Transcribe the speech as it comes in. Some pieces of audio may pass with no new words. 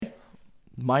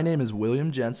My name is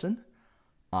William Jensen.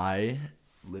 I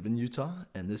live in Utah,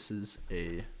 and this is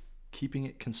a Keeping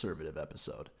It Conservative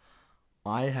episode.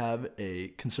 I have a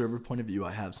conservative point of view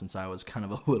I have since I was kind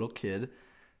of a little kid,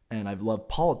 and I've loved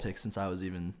politics since I was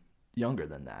even younger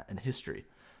than that, and history.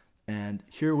 And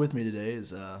here with me today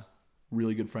is a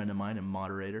really good friend of mine and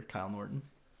moderator, Kyle Norton.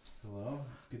 Hello,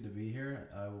 it's good to be here.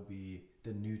 I will be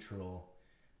the neutral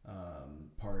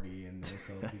party in this.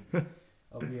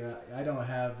 I don't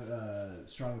have a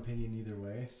strong opinion either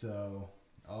way, so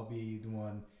I'll be the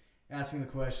one asking the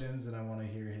questions, and I want to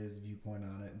hear his viewpoint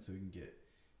on it, and so we can get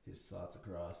his thoughts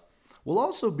across. We'll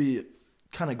also be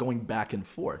kind of going back and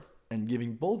forth and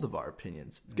giving both of our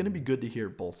opinions. It's going to be good to hear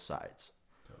both sides.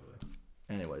 Totally.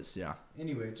 Anyways, yeah.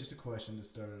 Anyway, just a question to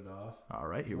start it off. All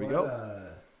right, here we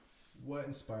go. What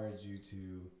inspired you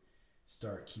to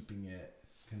start Keeping It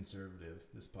Conservative,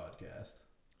 this podcast?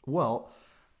 Well,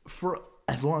 for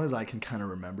as long as I can kind of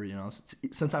remember,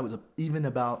 since I was even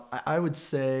about, I would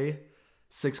say,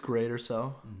 6th grade or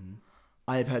so,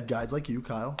 I have had guys like you,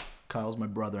 Kyle. Kyle's my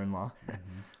brother-in-law.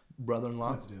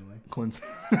 Brother-in-law.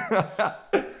 Coincidentally.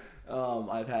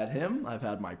 I've had him. I've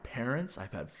had my parents.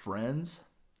 I've had friends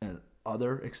and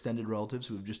other extended relatives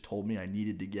who have just told me I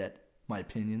needed to get my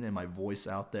opinion and my voice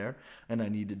out there, and I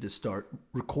needed to start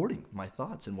recording my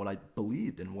thoughts and what I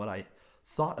believed and what I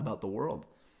thought about the world.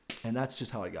 And that's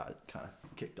just how I got it kind of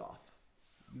kicked off.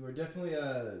 You are definitely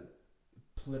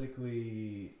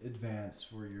politically advanced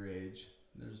for your age.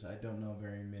 I don't know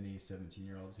very many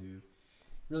 17-year-olds who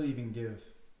really even give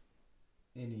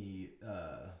any,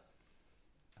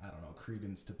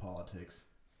 credence to politics.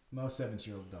 Most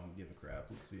 17-year-olds don't give a crap,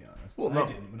 let's be honest. Well, no. I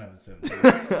didn't when I was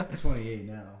 17. I'm 28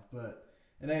 now,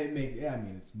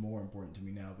 it's more important to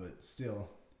me now, but still,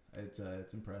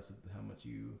 it's impressive how much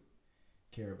you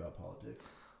care about politics.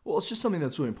 Well, it's just something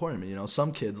that's really important to me.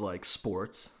 Some kids like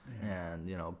sports and,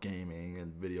 gaming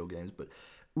and video games, but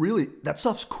really that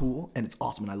stuff's cool and it's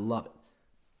awesome and I love it.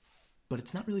 But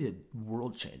it's not really a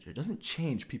world changer. It doesn't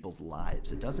change people's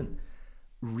lives. It doesn't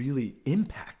really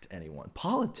impact anyone.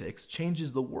 Politics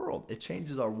changes the world. It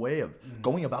changes our way of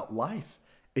going about life.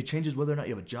 It changes whether or not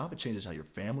you have a job. It changes how your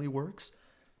family works.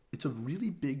 It's a really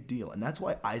big deal. And that's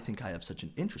why I think I have such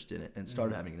an interest in it and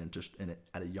started having an interest in it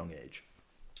at a young age.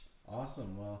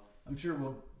 Awesome. Well, I'm sure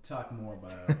we'll talk more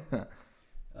about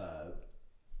our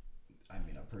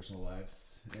personal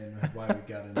lives and why we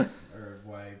got in, or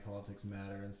why politics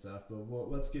matter and stuff. But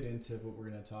let's get into what we're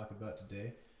going to talk about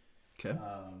today. Okay.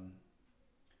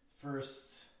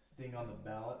 First thing on the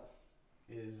ballot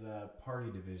is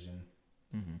party division,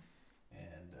 and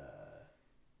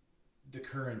the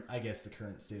current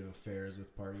state of affairs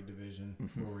with party division,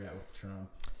 where we're at with Trump,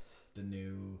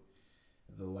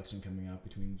 the election coming up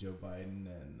between Joe Biden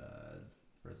and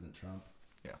President Trump.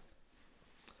 Yeah.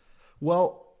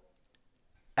 Well,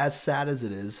 as sad as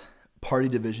it is, party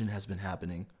division has been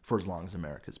happening for as long as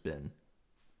America's been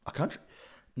a country.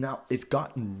 Now, it's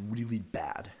gotten really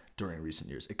bad during recent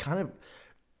years.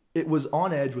 It was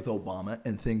on edge with President Obama,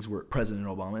 and things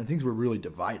were really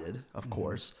divided, of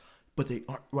course, but they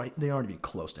aren't even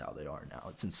close to how they are now.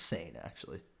 It's insane,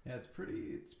 actually. Yeah, it's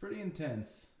pretty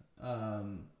intense.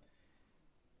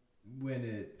 When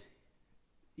it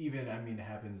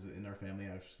happens in our family.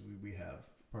 Actually, we have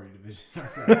party division,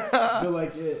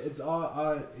 but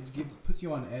it puts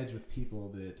you on edge with people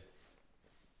that,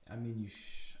 I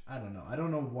don't know. I don't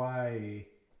know why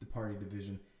the party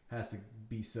division has to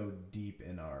be so deep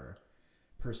in our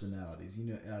personalities.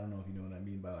 I don't know if you know what I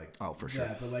mean by for sure.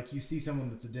 Yeah, but you see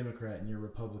someone that's a Democrat and you're a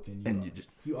Republican,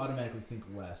 you automatically think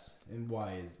less. And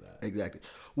why is that? Exactly.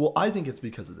 Well, I think it's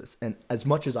because of this. And as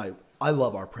much as I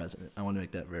love our president, I want to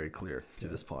make that very clear through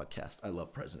this podcast. I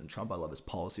love President Trump. I love his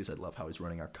policies. I love how he's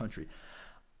running our country.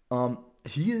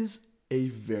 He is a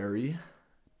very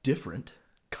different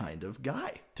kind of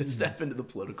guy to step into the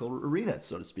political arena,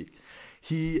 so to speak.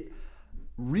 He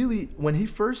really, when he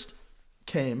first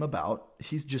came about,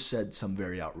 he's just said some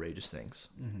very outrageous things,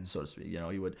 so to speak.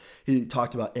 He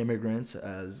talked about immigrants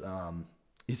as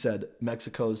he said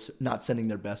Mexico's not sending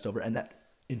their best over, and that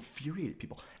infuriated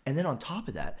people. And then on top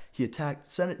of that, he attacked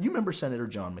You remember Senator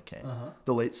John McCain,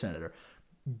 the late senator,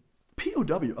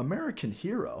 POW, American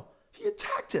hero. He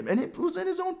attacked him, and it was in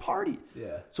his own party.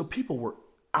 Yeah. So people were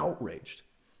outraged,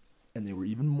 and they were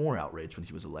even more outraged when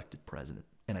he was elected president.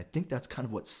 And I think that's kind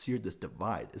of what seared this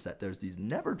divide, is that there's these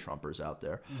never-Trumpers out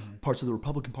there, parts of the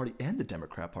Republican Party and the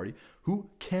Democrat Party, who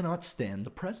cannot stand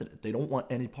the president. They don't want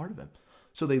any part of him.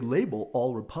 So they label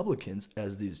all Republicans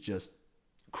as these just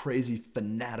crazy,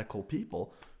 fanatical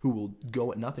people who will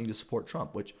go at nothing to support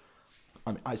Trump, which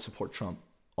I support Trump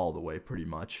all the way pretty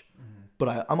much.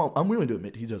 But I'm willing to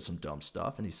admit he does some dumb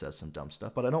stuff and he says some dumb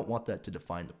stuff, but I don't want that to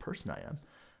define the person I am.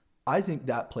 I think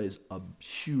that plays a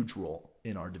huge role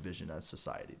in our division as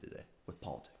society today with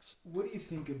politics. What do you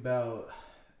think about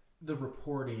the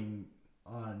reporting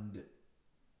on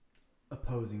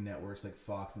opposing networks like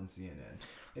Fox and CNN?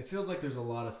 It feels like there's a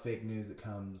lot of fake news that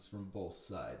comes from both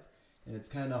sides, and it's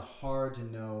kind of hard to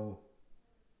know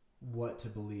what to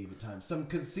believe at times.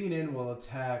 Because CNN will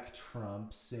attack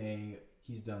Trump, saying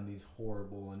he's done these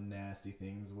horrible and nasty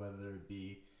things, whether it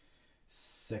be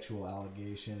sexual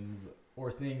allegations or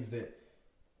things that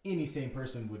any sane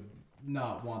person would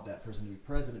not want that person to be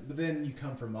president. But then you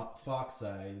come from Fox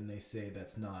side and they say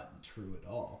that's not true at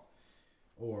all,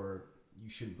 or you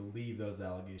shouldn't believe those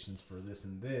allegations for this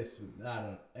and this.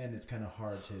 And it's kind of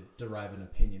hard to derive an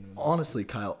opinion. Honestly,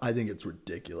 Kyle, I think it's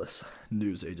ridiculous.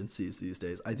 News agencies these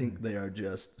days, I think they are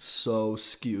just so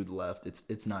skewed left.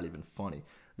 It's not even funny.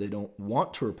 They don't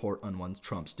want to report on what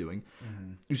Trump's doing.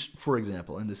 For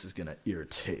example, and this is going to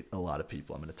irritate a lot of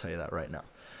people. I'm going to tell you that right now.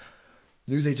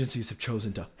 News agencies have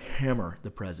chosen to hammer the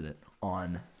president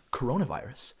on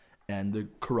coronavirus and the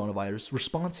coronavirus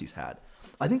response he's had.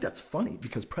 I think that's funny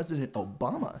because President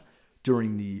Obama,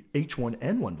 during the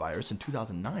H1N1 virus in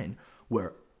 2009,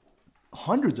 where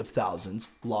hundreds of thousands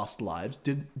lost lives,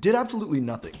 did absolutely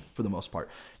nothing for the most part.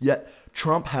 Yet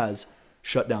Trump has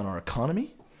shut down our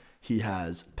economy. He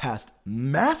has passed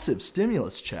massive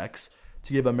stimulus checks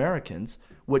to give Americans,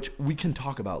 which we can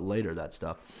talk about later, that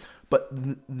stuff. But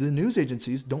the news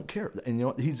agencies don't care. And you know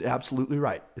what? He's absolutely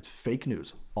right. It's fake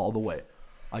news all the way.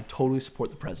 I totally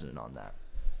support the president on that.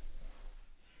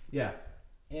 Yeah.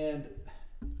 And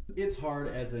it's hard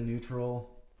as a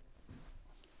neutral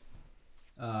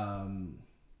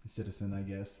citizen, I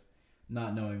guess,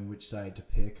 not knowing which side to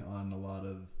pick on a lot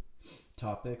of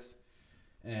topics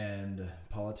and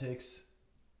politics,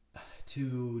 to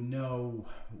know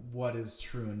what is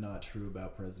true and not true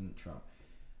about President Trump.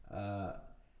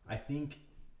 I think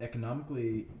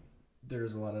economically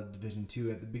there's a lot of division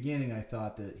too. At the beginning, I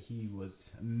thought that he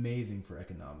was amazing for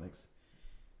economics,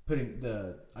 putting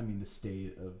the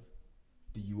state of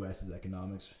the U.S.'s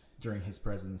economics during his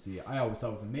presidency. I always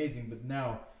thought was amazing, but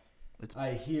now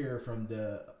I hear from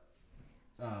the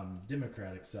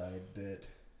Democratic side that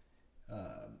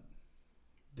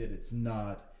it's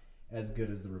not as good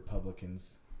as the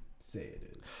Republicans say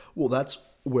it is. Well, that's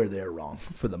where they're wrong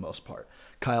for the most part.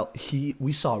 Kyle,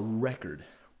 we saw record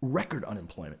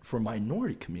unemployment for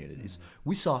minority communities.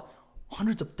 We saw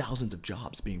hundreds of thousands of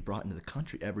jobs being brought into the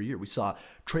country every year. We saw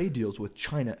trade deals with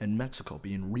China and Mexico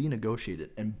being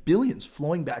renegotiated and billions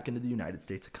flowing back into the United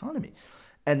States economy.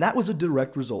 And that was a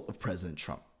direct result of President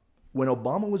Trump. When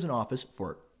Obama was in office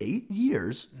for 8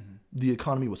 years, the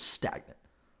economy was stagnant.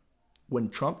 When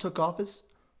Trump took office,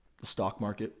 the stock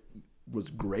market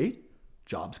was great.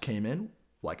 Jobs came in.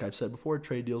 Like I've said before,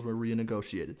 trade deals were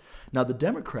renegotiated. Now, the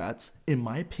Democrats, in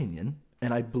my opinion,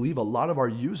 and I believe a lot of our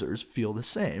users feel the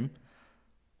same,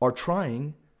 are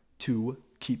trying to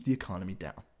keep the economy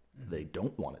down. They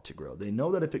don't want it to grow. They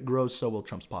know that if it grows, so will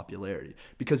Trump's popularity.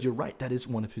 Because you're right, that is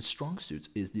one of his strong suits,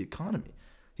 is the economy.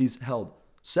 He's held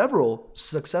several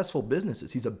successful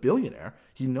businesses. He's a billionaire.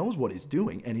 He knows what he's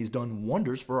doing, and he's done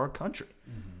wonders for our country.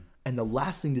 And the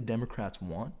last thing the Democrats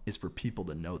want is for people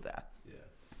to know that. Yeah.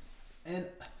 And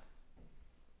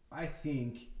I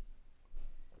think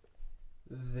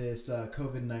this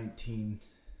COVID-19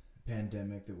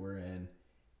 pandemic that we're in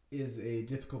is a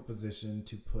difficult position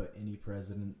to put any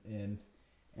president in.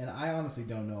 And I honestly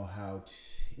don't know how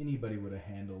anybody would have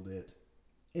handled it,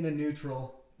 in a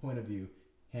neutral point of view,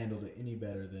 handled it any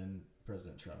better than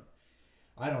President Trump.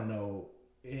 I don't know.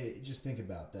 Just think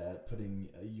about that, putting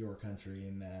your country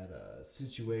in that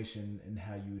situation and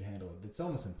how you would handle it. It's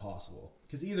almost impossible,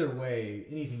 because either way,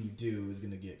 anything you do is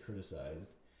going to get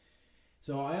criticized.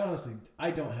 So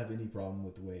I don't have any problem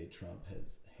with the way Trump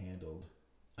has handled.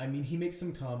 I mean, he makes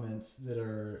some comments that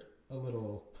are a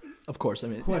little, of course, I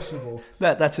mean, questionable.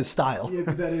 That's his style. Yeah,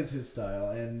 but that is his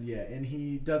style, and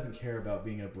he doesn't care about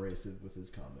being abrasive with his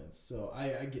comments. So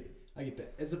I get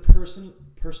that. As a person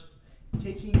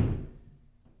taking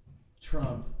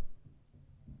Trump,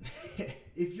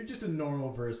 if you're just a normal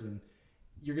person,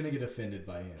 you're gonna get offended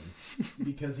by him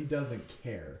because he doesn't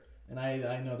care, and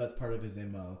I know that's part of his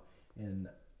MO, and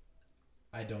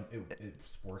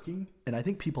it's working. And I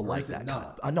think people like that.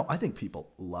 I think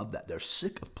people love that. They're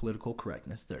sick of political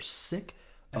correctness. They're sick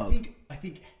of. I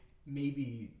think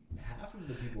maybe half of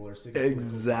the people are sick of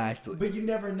exactly. But you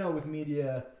never know with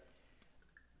media.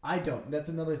 I don't. That's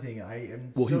another thing. I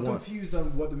am confused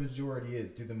on what the majority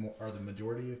is. Are the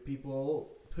majority of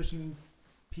people pushing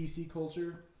PC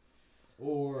culture,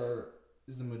 or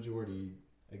is the majority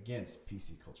against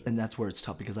PC culture. And that's where it's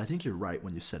tough, because I think you're right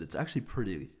when you said it's actually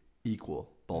pretty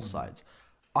equal, both sides.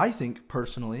 I think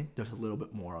personally there's a little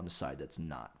bit more on the side that's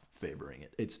not favoring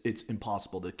it. It's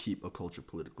impossible to keep a culture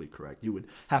politically correct. You would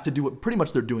have to do what pretty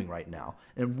much they're doing right now.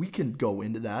 And we can go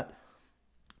into that.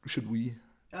 Should we?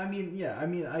 I mean, yeah. I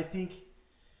mean, I think...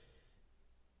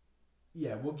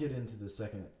 Yeah, we'll get into the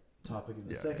second topic in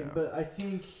a second. Yeah. But I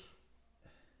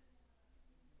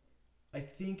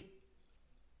think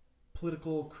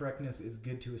political correctness is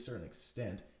good to a certain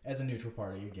extent. As a neutral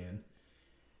party, again.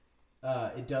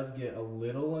 It does get a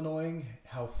little annoying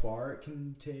how far it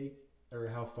can take, or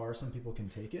how far some people can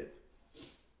take it.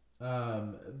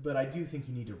 But I do think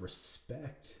you need to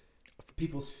respect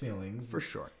people's feelings. For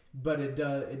sure. But it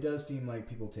does seem like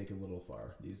people take a little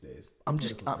far these days. I'm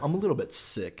a little bit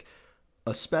sick,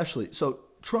 especially so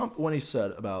Trump, when he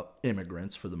said about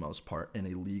immigrants for the most part and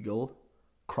illegal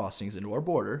crossings into our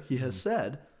border, he has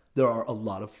said there are a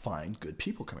lot of fine, good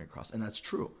people coming across, and that's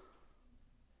true.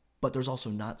 But there's also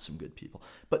not some good people.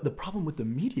 But the problem with the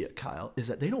media, Kyle, is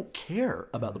that they don't care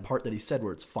about the part that he said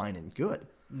where it's fine and good.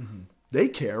 Mm-hmm. They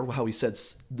care how he said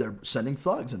they're sending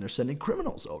thugs and they're sending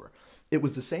criminals over. It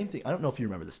was the same thing. I don't know if you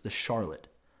remember this. The Charlotte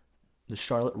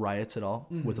riots at all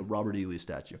with a Robert E. Lee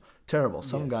statue. Terrible.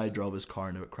 Some guy drove his car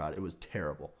into a crowd. It was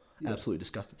terrible. Yeah. Absolutely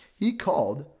disgusting. He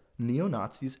called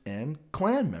neo-Nazis and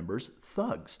Klan members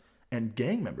thugs and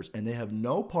gang members, and they have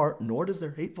no part, nor does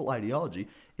their hateful ideology,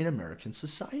 in American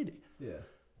society. Yeah.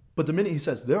 But the minute he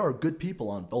says there are good people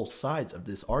on both sides of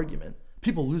this argument,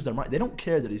 people lose their mind. They don't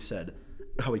care that he said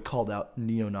how he called out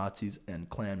neo-Nazis and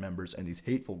Klan members and these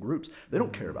hateful groups. They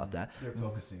don't care about that. They're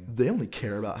focusing. They only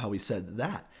care about how he said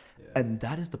that. Yeah. And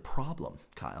that is the problem,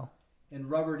 Kyle. And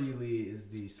Robert E. Lee is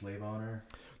the slave owner.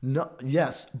 No,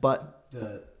 yes, but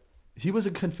he was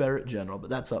a Confederate general, but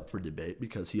that's up for debate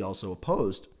because he also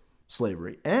opposed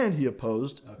slavery and he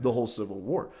opposed the whole Civil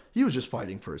War. He was just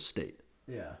fighting for his state.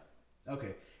 Yeah.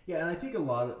 Okay. Yeah, and I think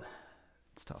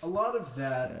it's tough. A lot of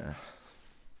that. Yeah.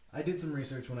 I did some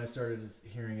research when I started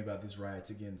hearing about these riots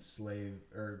against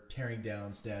tearing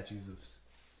down statues of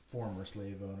former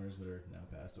slave owners that are now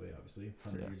passed away, obviously,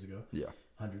 100 years ago. Yeah.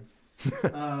 Hundreds.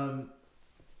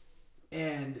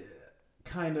 And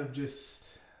kind of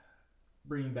just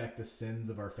bringing back the sins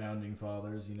of our founding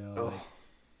fathers, like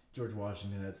George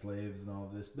Washington had slaves and all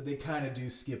of this. But they kind of do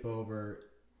skip over,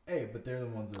 hey, but they're the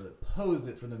ones that opposed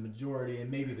it for the majority,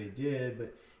 and maybe they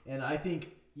did. And I think,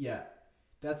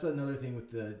 that's another thing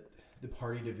with the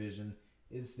party division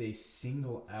is they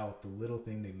single out the little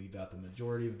thing. They leave out the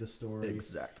majority of the story.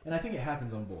 Exactly. And I think it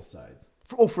happens on both sides.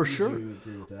 For sure. Do you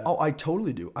agree with that? Oh, I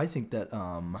totally do. I think that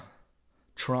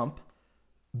Trump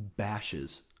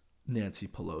bashes Nancy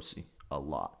Pelosi a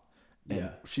lot.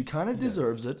 And she kind of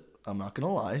deserves it. I'm not going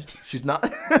to lie. She's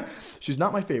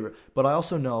not my favorite, but I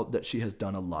also know that she has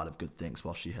done a lot of good things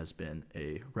while she has been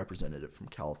a representative from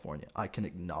California. I can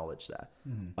acknowledge that.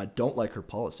 Mm-hmm. I don't like her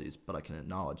policies, but I can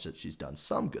acknowledge that she's done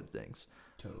some good things.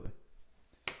 Totally.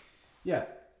 Yeah.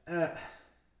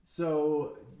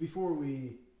 So before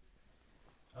we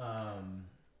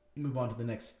move on to the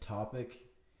next topic,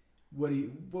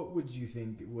 what would you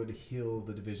think would heal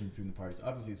the division between the parties?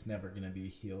 Obviously, it's never going to be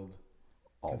healed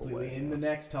all completely. The way, and the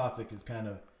next topic is kind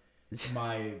of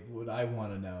what I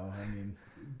want to know. I mean,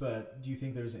 but do you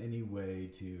think there's any way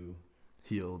to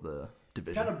heal the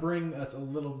division? Kind of bring us a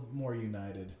little more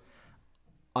united.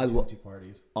 Two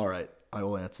parties. All right, I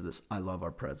will answer this. I love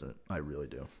our president. I really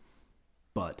do.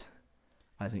 But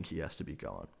I think he has to be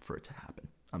gone for it to happen.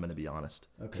 I'm going to be honest.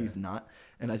 Okay. He's not.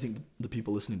 And I think the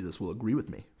people listening to this will agree with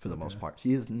me for the most part.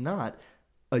 He is not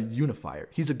a unifier.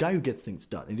 He's a guy who gets things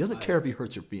done. And he doesn't care if he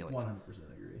hurts your feelings. 100%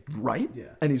 agree. Right? Yeah.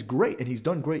 And he's great. And he's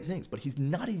done great things. But he's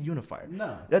not a unifier.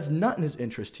 No. That's not in his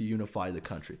interest to unify the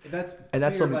country. That's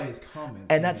clear by his comments.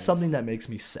 And that's something that makes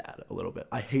me sad a little bit.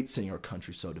 I hate seeing our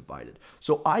country so divided.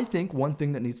 So I think one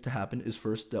thing that needs to happen is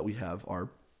first that we have our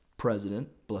president,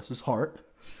 bless his heart,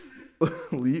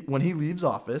 when he leaves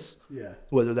office,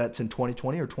 whether that's in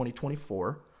 2020 or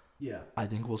 2024, I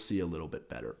think we'll see a little bit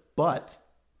better. But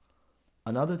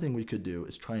another thing we could do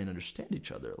is try and understand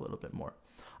each other a little bit more.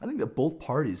 I think that both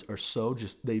parties are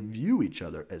they view each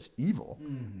other as evil,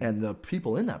 and the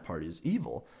people in that party is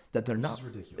evil, that they're not. It's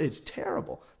ridiculous. It's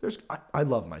terrible. I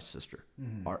love my sister.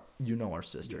 Our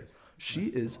sister. Yes, she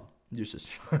is your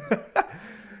sister.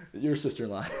 Your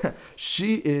sister-in-law.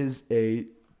 She is a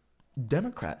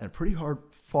Democrat and pretty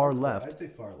far left. I'd say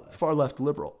far left. Far left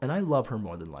liberal. And I love her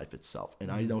more than life itself. And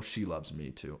I know she loves me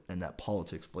too. And that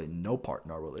politics played no part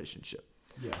in our relationship.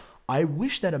 Yeah. I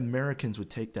wish that Americans would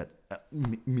take that,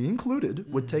 me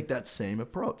included, would take that same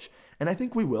approach. And I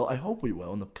think we will. I hope we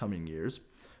will in the coming years.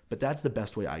 But that's the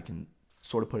best way I can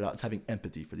sort of put it out, is having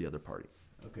empathy for the other party.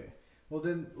 Okay. Well,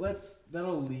 then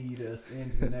that'll lead us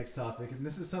into the next topic. And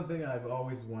this is something I've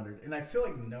always wondered. And I feel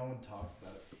like no one talks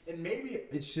about it. And maybe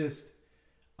it's just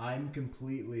I'm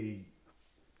completely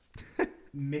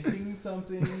missing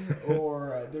something,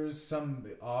 or there's some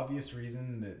obvious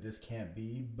reason that this can't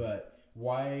be, but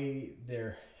why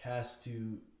there has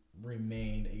to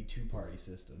remain a two-party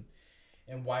system,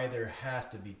 and why there has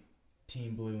to be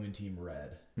Team Blue and Team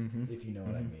Red, if you know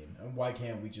what I mean. And why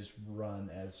can't we just run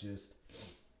as just...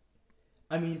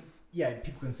 I mean, yeah,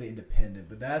 people can say independent,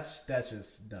 but that's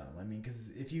just dumb. I mean, because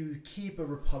if you keep a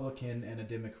Republican and a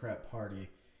Democrat party,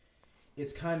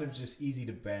 it's kind of just easy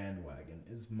to bandwagon,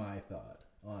 is my thought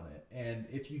on it. And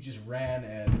if you just ran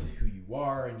as who you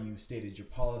are and you stated your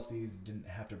policies, didn't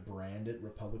have to brand it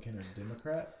Republican or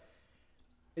Democrat,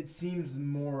 it seems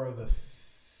more of a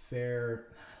fair...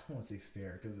 I don't want to say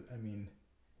fair, because, I mean,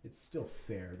 it's still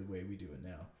fair the way we do it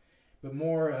now. But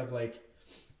more of like...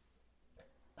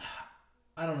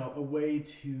 I don't know, a way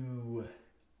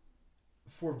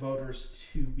for voters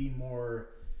to be more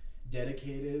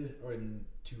dedicated or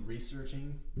to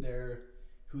researching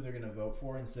who they're going to vote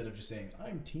for, instead of just saying,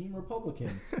 I'm Team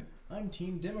Republican, I'm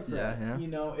Team Democrat. Yeah. You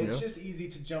know, it's just easy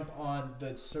to jump on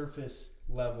the surface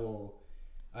level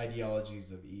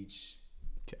ideologies of each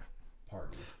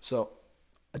party. So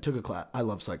I took a class. I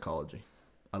love psychology.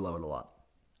 I love it a lot.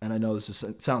 And I know it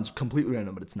sounds completely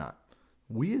random, but it's not.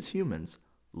 We as humans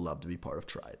love to be part of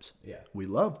tribes. Yeah. We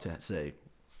love to say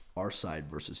our side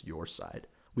versus your side.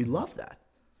 We love that.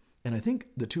 And I think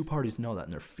the two parties know that,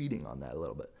 and they're feeding on that a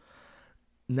little bit.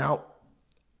 Now,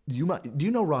 do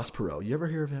you know Ross Perot? You ever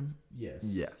hear of him? Yes.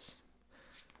 Yes.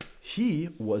 He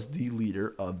was the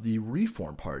leader of the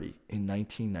Reform Party in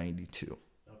 1992.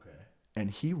 Okay.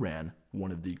 And he ran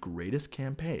one of the greatest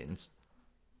campaigns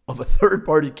of a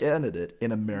third-party candidate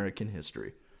in American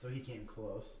history. So he came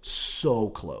close. So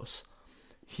close.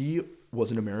 He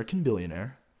was an American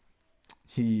billionaire.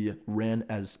 He ran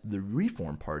as the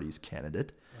Reform Party's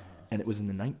candidate, and it was in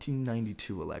the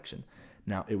 1992 election.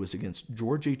 Now, it was against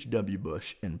George H.W.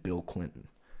 Bush and Bill Clinton.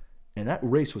 And that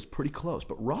race was pretty close.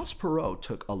 But Ross Perot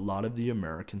took a lot of the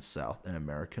American South and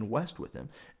American West with him,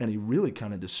 and he really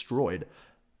kind of destroyed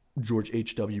George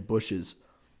H.W. Bush's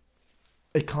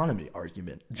economy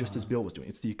argument, just as Bill was doing.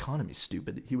 It's the economy,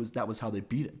 stupid. That was how they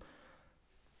beat him.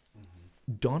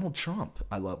 Donald Trump.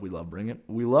 We love bringing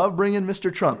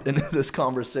Mr. Trump into this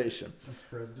conversation. Mr.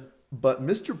 President. But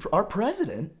our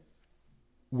president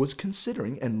was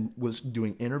considering and was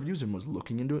doing interviews and was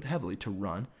looking into it heavily to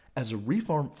run as a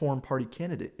Reform Party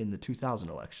candidate in the 2000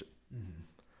 election. Mm-hmm.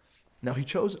 Now, he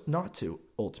chose not to,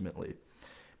 ultimately.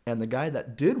 And the guy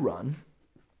that did run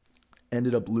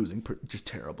ended up losing just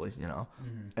terribly, you know.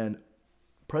 Mm-hmm. And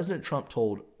President Trump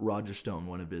told Roger Stone,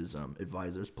 one of his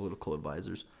political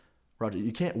advisors, Roger,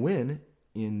 you can't win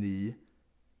in the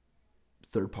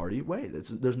third-party way.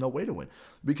 There's no way to win.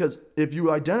 Because if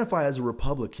you identify as a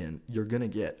Republican, you're going to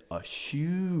get a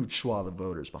huge swath of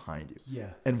voters behind you. Yeah.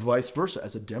 And vice versa.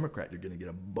 As a Democrat, you're going to get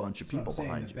a bunch of people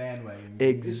behind you. Bandwagon.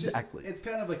 Exactly. It's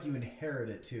kind of like you inherit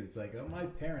it, too. It's like, oh, my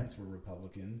parents were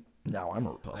Republican. Now I'm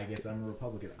a Republican. I guess I'm a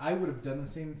Republican. I would have done the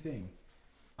same thing.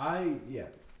 I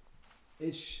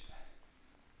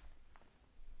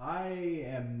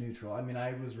am neutral. I mean,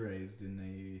 I was raised in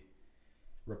a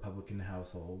Republican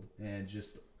household, and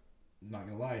just, not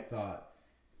gonna lie, I thought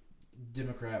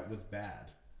Democrat was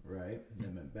bad, right?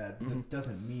 That meant bad, but that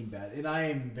doesn't mean bad. And I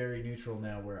am very neutral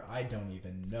now, where I don't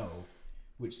even know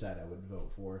which side I would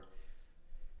vote for.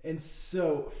 And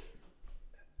so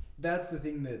that's the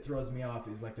thing that throws me off,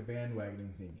 is like the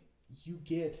bandwagoning thing. You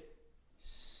get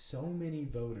so many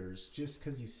voters just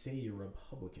because you say you're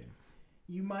Republican.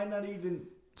 You might not even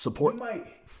support.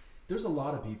 There's a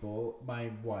lot of people, my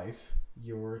wife,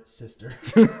 your sister,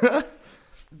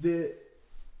 that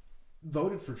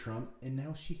voted for Trump, and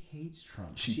now she hates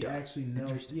Trump. She actually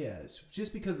knows. Yes,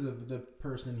 just because of the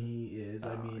person he is.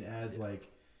 I mean,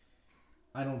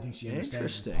 I don't think she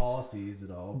understands his policies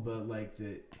at all, but like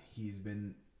that he's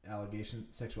been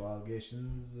sexual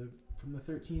allegations from the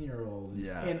 13-year-old,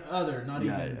 and other, not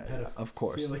even pedophilia, of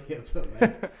course,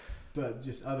 but but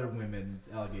just other women's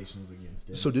allegations against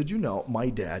him. So did you know my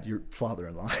dad, your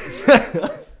father-in-law,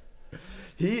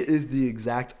 he is the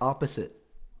exact opposite.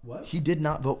 What? He did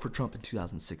not vote for Trump in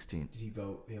 2016. Did he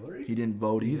vote Hillary? He didn't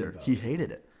vote either. He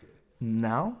hated it. Good.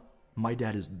 Now, my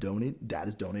dad is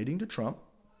donating to Trump.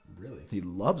 Really? He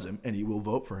loves him, and he will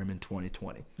vote for him in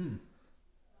 2020.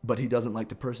 but he doesn't like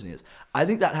the person he is. I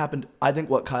think that happened. I think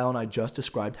what Kyle and I just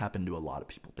described happened to a lot of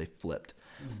people. They flipped.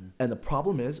 And the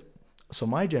problem is, so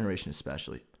my generation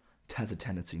especially has a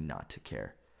tendency not to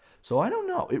care. So I don't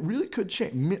know. It really could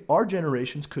change. Our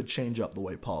generations could change up the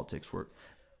way politics work.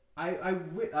 I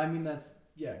mean, that's,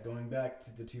 yeah, going back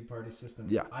to the two-party system.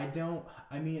 Yeah. I don't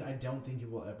think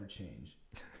it will ever change.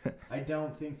 I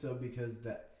don't think so, because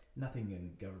nothing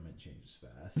in government changes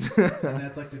fast. And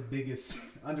that's like the biggest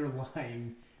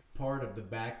underlying part of the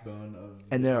backbone of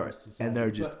our society. And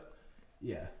they're just... But,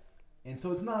 yeah. And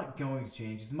so it's not going to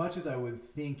change. As much as I would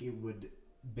think it would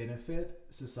benefit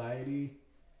society,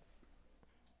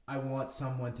 I want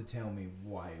someone to tell me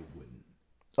why it wouldn't.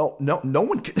 Oh, no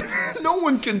one can no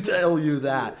one can tell you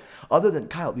that. Other than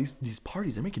Kyle, these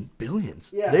parties, they're making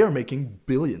billions. Yeah. They are making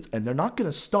billions, and they're not going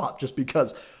to stop just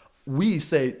because we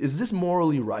say, is this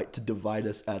morally right to divide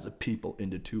us as a people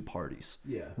into two parties?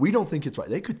 Yeah. We don't think it's right.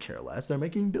 They could care less. They're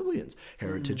making billions.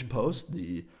 Heritage Post,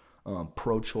 the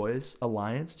pro-choice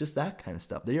alliance, just that kind of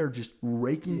stuff. They are just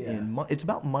raking in money. It's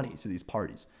about money to these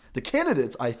parties. The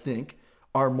candidates, I think,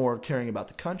 are more caring about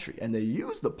the country, and they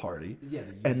use the party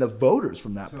and the voters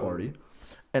from that party,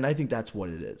 and I think that's what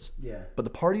it is. Yeah. But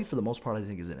the party, for the most part, I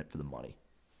think is in it for the money.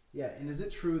 Yeah, and is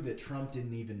it true that Trump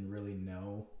didn't even really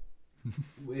know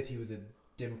if he was a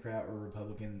Democrat or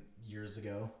Republican years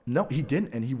ago? No, he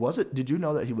didn't, and he wasn't. Did you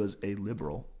know that he was a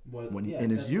liberal in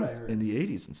his youth, in the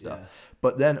 80s and stuff? Yeah.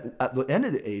 But then at the end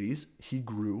of the 80s, he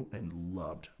grew and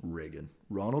loved Reagan.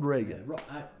 Ronald Reagan.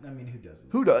 Yeah, I mean, who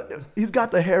doesn't? Who does? He's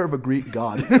got the hair of a Greek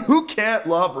god. Who can't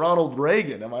love Ronald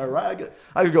Reagan? Am I right?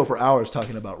 I could go for hours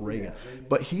talking about Reagan. Yeah, Reagan.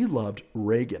 But he loved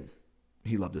Reagan.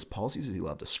 He loved his policies. He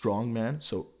loved a strong man.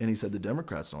 And he said, the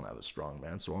Democrats don't have a strong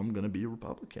man, so I'm going to be a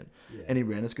Republican. Yeah. And he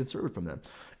ran as conservative from them.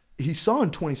 He saw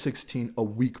in 2016 a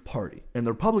weak party, and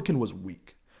the Republican was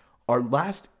weak. Our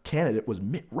last candidate was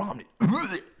Mitt Romney.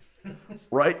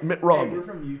 Right? Mitt Romney. Hey, we're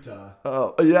from Utah.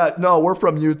 Oh, yeah. No, we're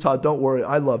from Utah. Don't worry.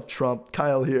 I love Trump.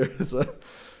 Kyle here is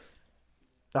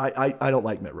I don't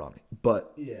like Mitt Romney,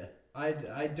 but... Yeah.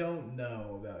 I don't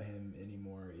know about him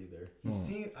anymore either.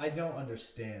 I don't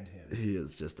understand him. He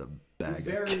is just a bag of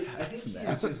I think cats, man.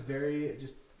 he's just very...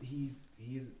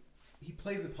 He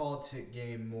plays the politic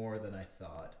game more than I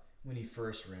thought when he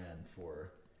first ran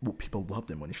for... Well, people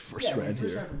loved him when he first ran when he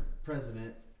first here. ran for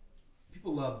president.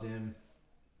 People loved him.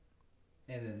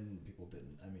 And then people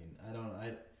didn't. I mean,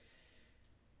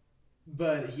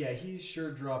 but yeah, he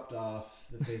sure dropped off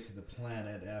the face of the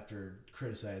planet after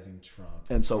criticizing Trump.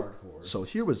 And hardcore. so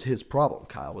here was his problem,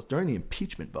 Kyle, was during the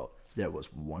impeachment vote, there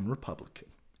was one Republican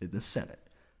in the Senate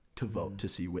to vote to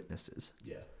see witnesses.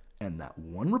 Yeah. And that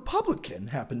one Republican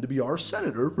happened to be our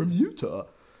senator from Utah,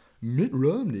 Mitt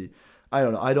Romney. I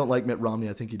don't know. I don't like Mitt Romney.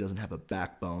 I think he doesn't have a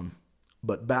backbone.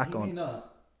 But He may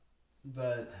not.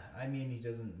 But, I mean, he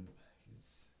doesn't...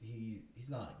 He's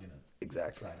not gonna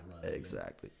try to run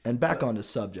exactly. And back on the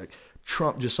subject,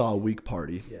 Trump just saw a weak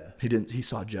party. Yeah. He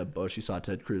saw Jeb Bush, he saw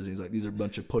Ted Cruz, and he's like, these are a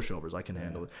bunch of pushovers, I can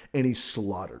handle it. And he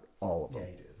slaughtered all of them. Yeah,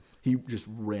 he did. He just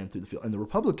ran through the field. And the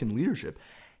Republican leadership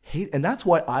and that's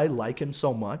why I like him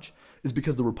so much, is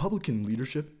because the Republican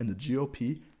leadership and the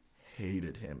GOP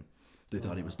hated him. They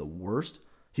thought he was the worst.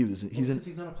 He's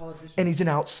not a politician. And he's an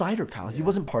outsider, Kyle. Yeah. He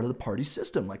wasn't part of the party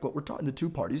system, like what we're talking, the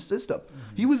two-party system.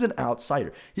 Mm-hmm. He was an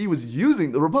outsider. He was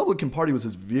using, the Republican Party was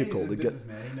his vehicle he's a to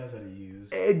businessman. He knows how to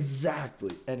use.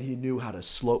 Exactly. And he knew how to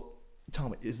tell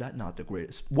me, is that not the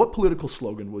greatest? What political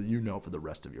slogan will you know for the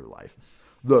rest of your life?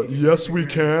 The Yes We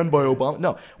Can by Obama?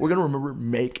 No, we're going to remember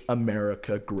Make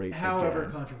America Great However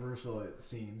Again. controversial it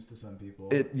seems to some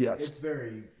people. Yes. It's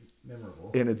very... memorable.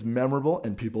 And it's memorable,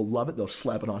 and people love it. They'll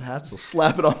slap it on hats. They'll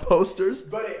slap it on posters.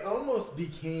 But it almost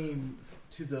became,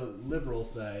 to the liberal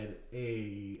side,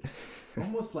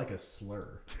 almost like a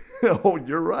slur. Oh,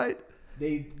 you're right.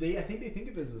 I think they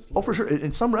think of it as a slur. Oh, for sure.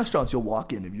 In some restaurants, you'll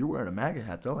walk in. If you're wearing a MAGA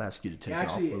hat, they'll ask you to take it off.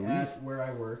 Actually, at where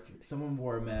I work, someone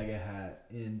wore a MAGA hat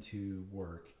into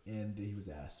work, and he was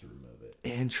asked to remove it.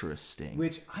 Interesting.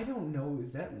 Which, I don't know,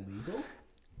 is that legal?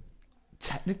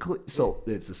 Technically, so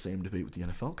it's the same debate with the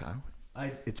NFL, Kyle.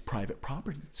 It's private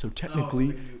property. So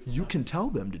technically, you can tell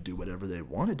them to do whatever they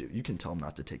want to do. You can tell them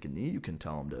not to take a knee. You can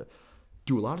tell them to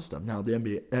do a lot of stuff. Now, the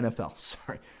NFL,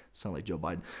 sorry, sound like Joe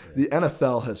Biden. Yeah. The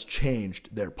NFL has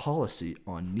changed their policy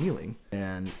on kneeling,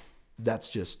 and that's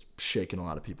just shaking a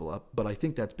lot of people up. But I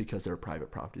think that's because they're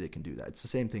private property. They can do that. It's the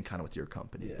same thing kind of with your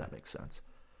company, if that makes sense.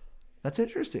 That's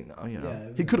interesting,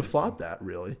 though. He could have fought that,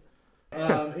 really.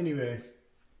 Anyway.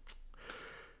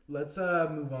 Let's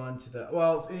move on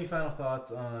to any final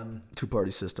thoughts on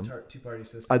two-party system? Two-party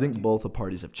system. I think both the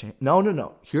parties have changed.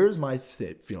 No. Here's my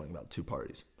feeling about two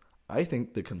parties. I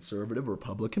think the conservative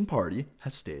Republican Party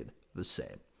has stayed the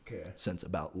same Okay. since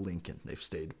about Lincoln. They've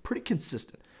stayed pretty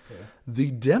consistent. Okay.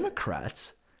 The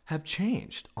Democrats have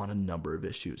changed on a number of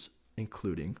issues,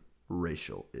 including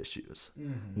racial issues,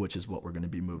 which is what we're going to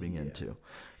be moving into.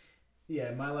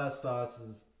 Yeah, my last thoughts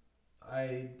is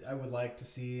I would like to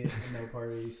see a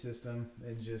no-party system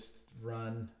and just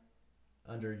run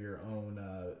under your own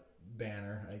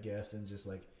banner, I guess, and just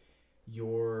like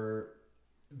your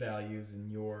values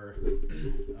and your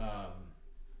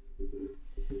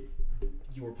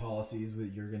policies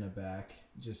that you're gonna back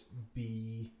just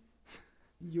be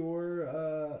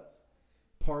your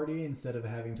party instead of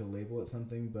having to label it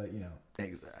something. But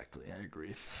Exactly, I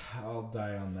agree. I'll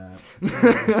die on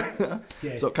that.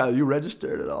 Okay. So, Kyle, you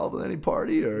registered at all with any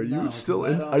party, or are you No, still 'cause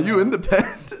I in? don't Are you know.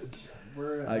 independent?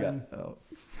 I'm-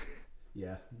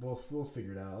 Yeah, we'll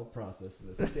figure it out. I'll process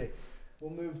this. Okay,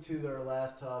 we'll move to our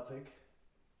last topic,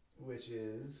 which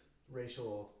is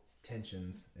racial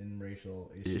tensions and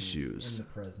racial issues in the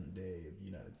present day of the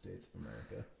United States of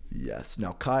America. Yes.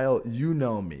 Now, Kyle, you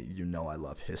know me. You know I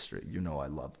love history. You know I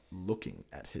love looking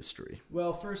at history.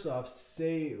 Well, first off,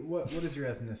 say what is your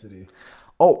ethnicity?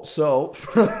 Oh, so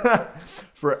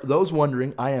for those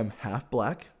wondering, I am half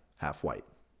black, half white.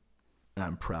 And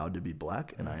I'm proud to be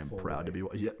black, and I am full proud to white. be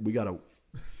white. Yeah, we got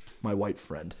my white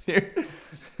friend here.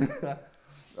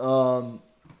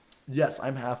 Yes,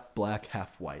 I'm half black,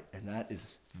 half white, and that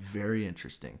is very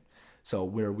interesting. So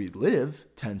where we live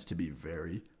tends to be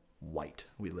very white.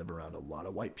 We live around a lot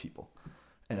of white people,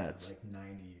 and that's Like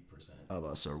 90%. of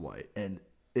us are white, and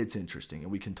it's interesting,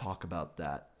 and we can talk about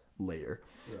that later.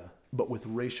 Yeah. But with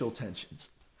racial tensions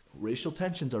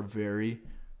are very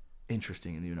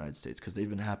interesting in the United States because they've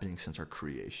been happening since our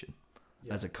creation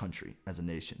as a country, as a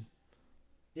nation.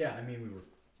 Yeah, I mean, we were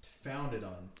founded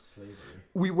on slavery.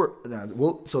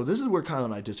 So this is where Kyle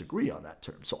and I disagree on that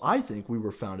term. So I think we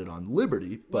were founded on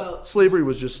liberty, but Well, slavery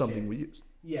was just something we used.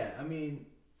 Yeah, I mean,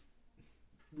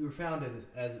 we were founded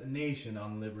as a nation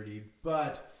on liberty,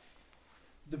 but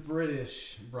the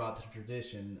British brought the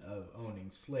tradition of owning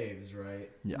slaves, right?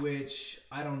 Yeah. Which,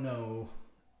 I don't know,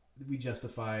 we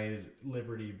justified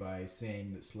liberty by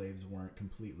saying that slaves weren't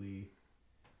completely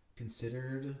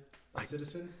considered a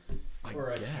citizen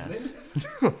or a guess.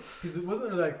 human. Because it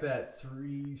wasn't like that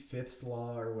 3/5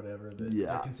 law or whatever that Yeah.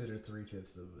 they're considered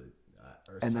 3/5 of it.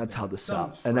 Or And that's something. how the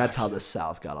Some South. And that's how fraction. the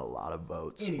South got a lot of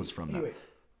votes. Was from Anyway, that.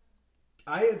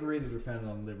 I agree that we're founded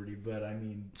on liberty, but I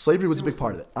mean, Slavery was a there big was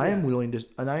part some- of it. I am yeah. willing to,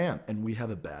 and I am, and we have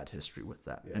a bad history with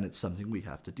that, Yeah. and it's something we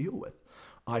have to deal with.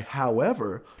 I,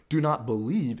 however, do not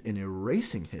believe in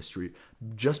erasing history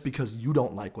just because you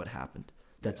don't like what happened.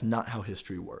 That's not how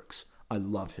history works. I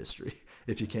love history.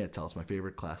 If you can't tell, it's my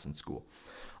favorite class in school.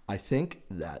 I think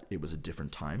that it was a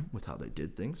different time with how they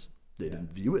did things. They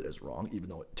didn't view it as wrong, even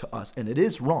though to us, and it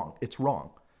is wrong. It's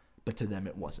wrong. But to them,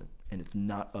 it wasn't. And it's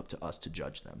not up to us to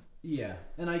judge them. Yeah,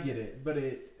 and I get it, but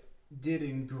it did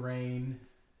ingrain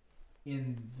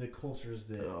in the cultures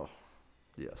that Oh,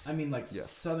 yes. I mean, like Yes.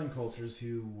 Southern cultures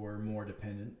who were more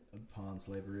dependent upon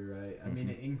slavery, right? I mean,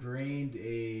 it ingrained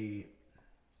a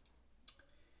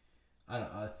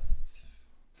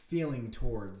feeling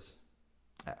towards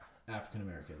Yeah. African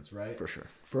Americans, right? For sure.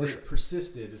 It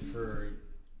persisted for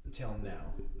until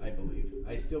now. I believe.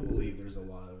 I still believe there's a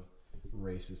lot of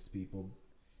racist people,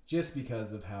 just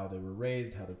because of how they were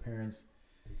raised, how their parents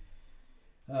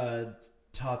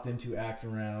taught them to act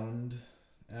around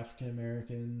African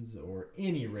Americans or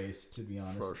any race, to be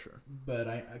honest. For sure.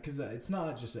 But because it's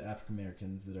not just African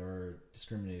Americans that are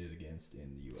discriminated against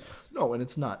in the U.S. No, and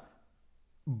it's not.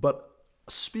 But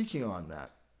speaking on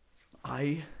that,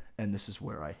 and this is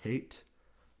where I hate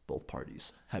both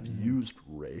parties, have used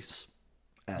race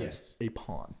as Yes. a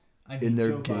pawn I mean, in their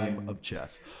Joe game Biden- of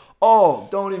chess. Oh,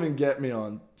 don't even get me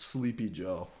on Sleepy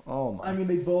Joe. Oh my. I mean,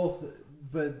 they both,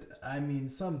 but I mean,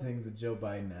 some things that Joe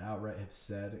Biden outright have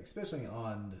said, especially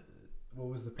on what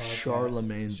was the podcast?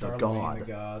 Charlemagne the God. the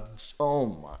Gods. Oh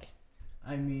my.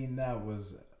 I mean, that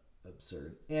was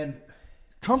absurd. And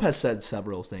Trump has said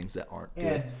several things that aren't good.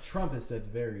 and Trump has said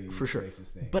very For sure.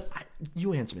 racist things. But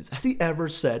you answer me this. Has he ever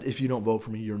said, if you don't vote for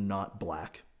me, you're not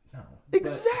black? no, But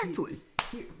Exactly.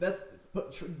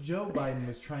 Joe Biden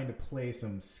was trying to play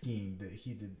some scheme that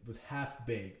he did was half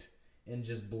baked and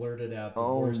just blurted out the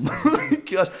Oh worst. my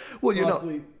gosh. Well, you know,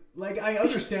 Possibly, like I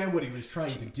understand what he was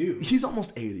trying to do. he's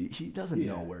almost 80. He doesn't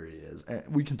Yeah. know where he is. And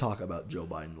we can talk about Joe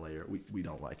Biden later. We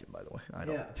don't like him, by the way. I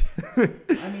don't.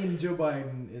 Yeah, I mean, Joe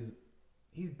Biden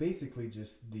he's basically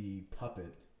just the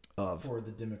puppet Of for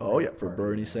the Democratic Oh, yeah, for Party.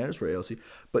 Bernie Sanders, for AOC.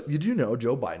 But did you know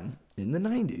Joe Biden, in the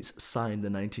 90s, signed the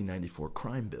 1994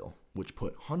 crime bill which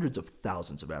put hundreds of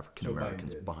thousands of African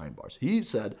Americans Joe Biden did. behind bars. He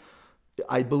said,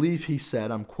 I believe he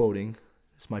said, I'm quoting,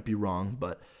 this might be wrong,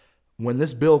 but when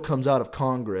this bill comes out of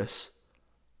Congress,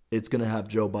 it's going to have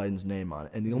Joe Biden's name on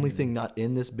it. And the only thing not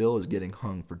in this bill is getting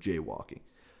hung for jaywalking.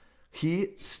 He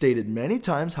stated many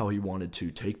times how he wanted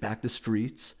to take back the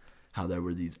streets, how there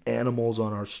were these animals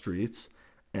on our streets.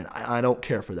 And I don't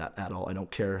care for that at all. I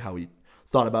don't care how he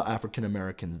thought about African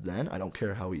Americans then. I don't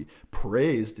care how he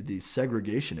praised these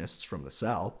segregationists from the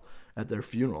South at their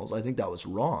funerals. I think that was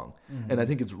wrong. And I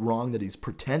think it's wrong that he's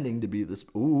pretending to be this,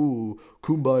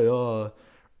 kumbaya,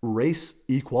 race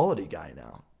equality guy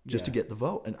now. Just to get the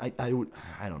vote. And I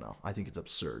don't know. I think it's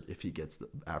absurd if he gets the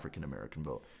African American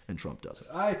vote and Trump doesn't.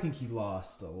 I think he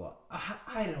lost a lot.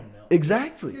 I don't know.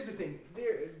 Exactly. Here's the thing.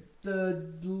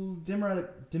 The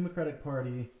Democratic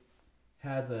Party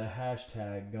has a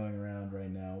hashtag going around right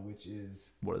now, which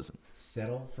is What is it?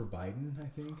 settle for Biden, I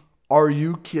think. Are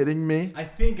you kidding me? I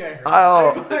think I heard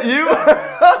Oh,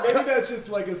 Maybe that's just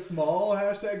like a small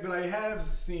hashtag, but I have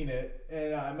seen it.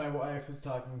 And my wife was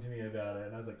talking to me about it,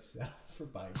 and I was like, settle for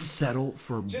Biden. Settle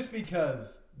for... Just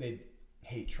because they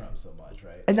hate Trump so much,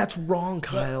 right? And that's wrong,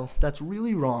 Kyle. That's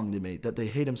really wrong to me, that they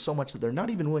hate him so much that they're not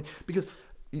even willing... Because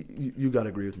you got to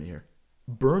agree with me here.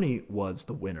 Bernie was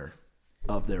the winner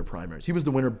of their primaries. He was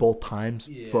the winner both times,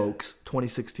 folks,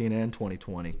 2016 and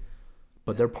 2020.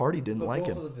 But their party didn't like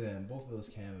him. Both of those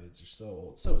candidates are so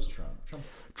old. So is Trump.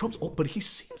 Trump's old, but he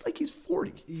seems like he's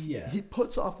 40. Yeah. He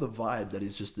puts off the vibe that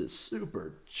he's just this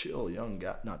super chill young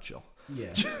guy. Not chill.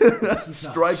 Yeah.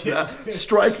 Strike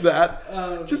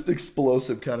that. Just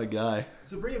explosive kind of guy.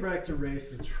 So bring it back to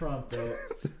race with Trump, though.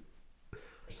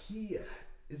 He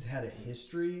has had a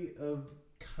history of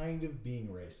kind of being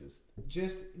racist.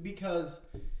 Just because...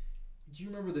 Do you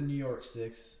remember the New York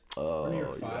 6? Oh, or New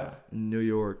York 5? yeah. New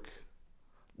York...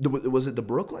 Was it the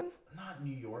Brooklyn? Not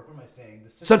New York. What am I saying?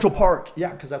 The Central Park.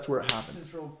 Yeah, because that's where it happened.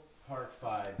 Central Park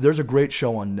 5. There's a great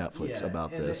show on Netflix about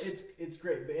this. It's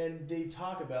great. And they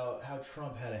talk about how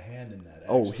Trump had a hand in that.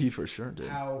 Oh, he for sure did.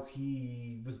 How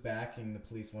he was backing the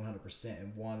police 100%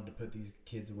 and wanted to put these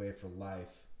kids away for life.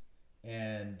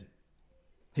 And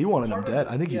he wanted them dead.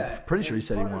 I think pretty sure he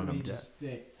said he wanted them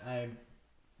dead. I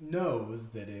knows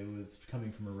that it was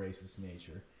coming from a racist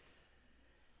nature.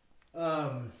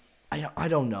 I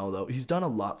don't know, though. He's done a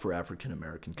lot for African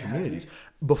American communities.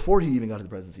 Before he even got to the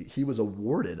presidency, he was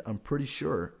awarded, I'm pretty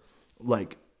sure,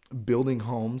 like building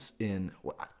homes in,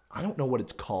 I don't know what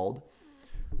it's called,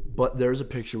 but there's a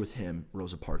picture with him,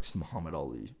 Rosa Parks, Muhammad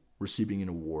Ali, receiving an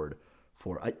award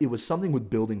for, it was something with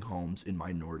building homes in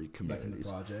minority communities. Like in the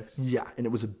projects? Yeah, and it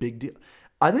was a big deal.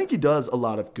 I think he does a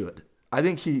lot of good. I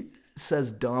think he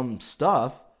says dumb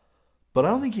stuff, but I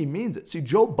don't think he means it. See,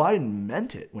 Joe Biden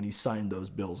meant it when he signed those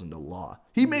bills into law.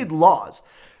 He made laws.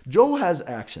 Joe has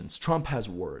actions. Trump has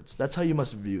words. That's how you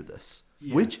must view this.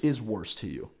 Yeah. Which is worse to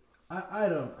you?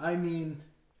 I mean,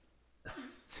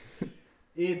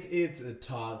 it's a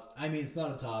toss. I mean, it's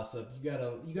not a toss-up. You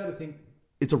gotta think.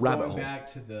 It's a rabbit hole. Going back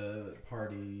to the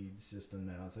party system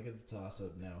now, it's like it's a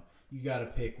toss-up now. You gotta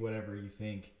pick whatever you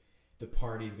think the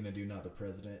party's gonna do, not the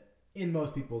president, in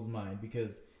most people's mind,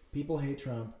 because people hate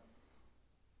Trump.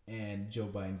 And Joe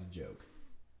Biden's a joke.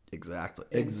 Exactly.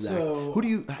 So, who do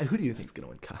you think's gonna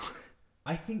win, Kyle?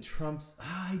 I think Trump's.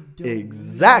 I don't.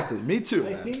 Exactly. Me too.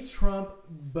 I think Trump,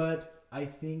 but I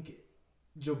think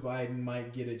Joe Biden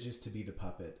might get it just to be the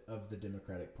puppet of the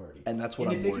Democratic Party. And that's what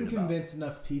I'm worried about. And if they can convince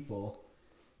enough people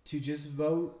to just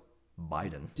vote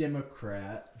Biden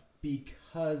Democrat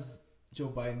because Joe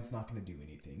Biden's not going to do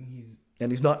anything. He's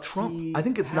not Trump. I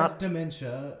think it's not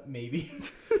dementia, maybe,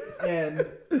 and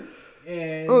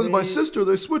my sister,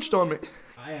 they switched on me.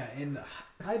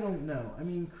 I don't know. I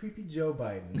mean, creepy Joe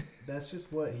Biden. That's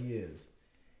just what he is,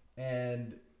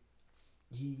 and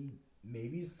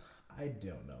I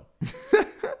don't know.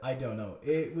 I don't know.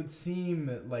 It would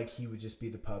seem like he would just be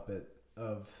the puppet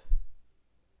of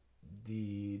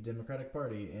the Democratic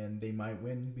Party, and they might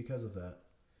win because of that.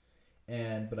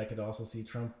 But I could also see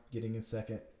Trump getting a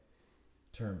second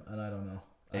term, and I don't know.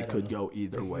 It could go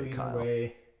either way, Kyle.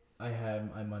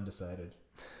 I'm undecided.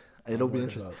 It'll be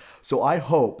interesting. So I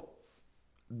hope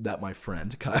that my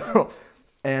friend Kyle,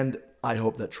 and I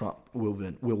hope that Trump will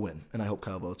win, and I hope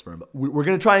Kyle votes for him. But we're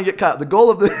gonna try and get Kyle. The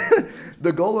goal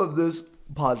of this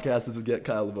podcast is to get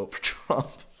Kyle to vote for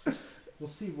Trump. We'll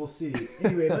see.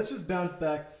 Anyway, let's just bounce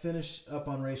back, finish up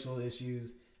on racial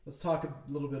issues. Let's talk a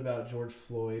little bit about George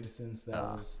Floyd, since that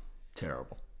was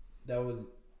terrible. That was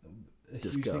a huge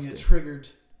disgusting thing that triggered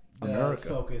the America.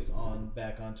 Focus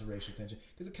back onto racial tension,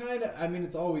 because it kind of, I mean,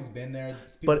 it's always been there.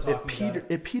 But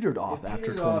it petered off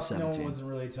after 2017. No one wasn't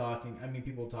really talking. I mean,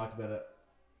 people talked about it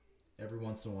every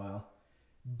once in a while.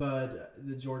 But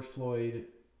the George Floyd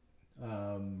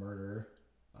murder,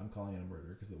 I'm calling it a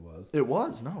murder because it was. It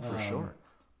was, no, for sure.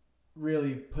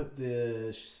 Really put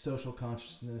the social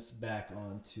consciousness back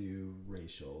onto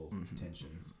racial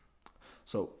tensions.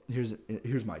 So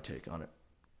here's my take on it.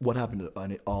 What happened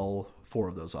to all 4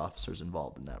 of those officers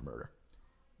involved in that murder?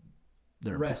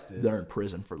 They're arrested. They're in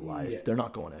prison for life. Yeah. They're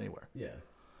not going anywhere. Yeah.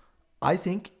 I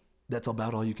think that's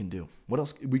about all you can do. What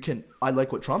else we can? I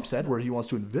like what Trump said, where he wants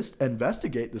to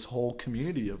investigate this whole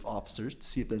community of officers to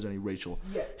see if there's any racial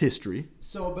history.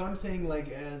 So, but I'm saying like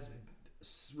as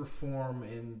reform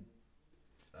in.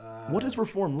 What does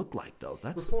reform look like, though?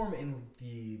 That's reform in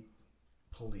the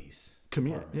police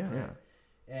community. Yeah, right? yeah.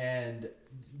 And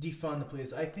defund the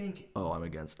police. I think. Oh,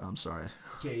 I'm sorry.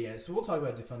 Okay, yeah. So we'll talk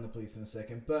about defund the police in a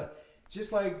second, but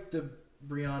just like the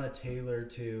Breonna Taylor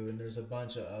too, and there's a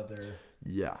bunch of other.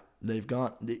 Yeah, they've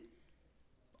got the.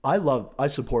 I love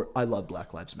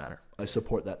Black Lives Matter. I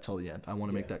support that till the end. I want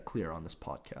to make that clear on this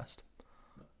podcast.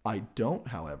 I don't,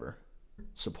 however,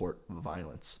 support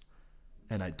violence,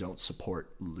 and I don't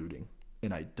support looting,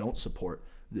 and I don't support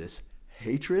this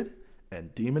hatred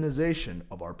and demonization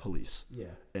of our police. Yeah.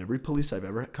 Every police I've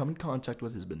ever come in contact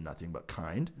with has been nothing but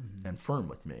kind and firm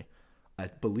with me. I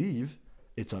believe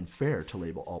it's unfair to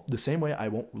label all the same way I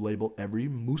won't label every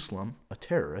Muslim a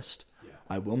terrorist. Yeah.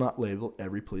 I will not label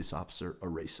every police officer a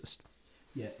racist.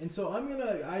 Yeah, and so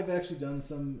I've actually done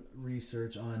some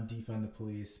research on defund the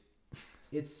police.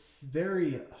 It's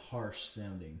very harsh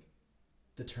sounding,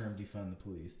 the term defund the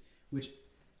police, which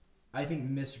I think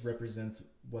misrepresents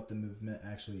what the movement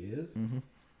actually is. Mm-hmm.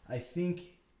 I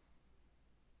think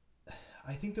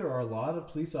there are a lot of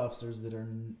police officers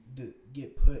that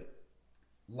get put,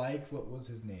 like, what was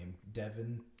his name?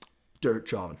 Derek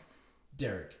Chauvin.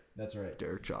 Derek, that's right.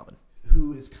 Derek Chauvin.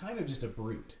 Who is kind of just a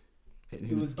brute.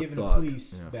 Who was given a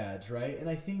police badge, right? And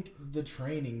I think the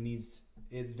training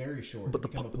is very short. But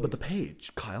the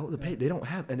page, Kyle, page, they don't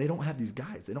have these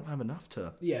guys. They don't have enough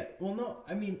to. Yeah. Well, no.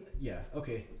 I mean, yeah.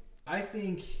 Okay. I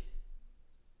think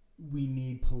we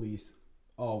need police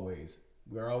always.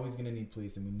 We're always going to need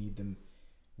police, and we need them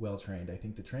well trained. I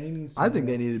think the training needs to. I think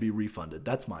they need to be refunded.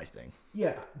 That's my thing.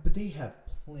 Yeah, but they have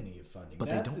plenty of funding. But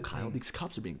they don't, Kyle. These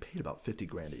cops are being paid about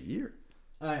 $50,000 a year.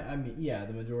 I mean, yeah,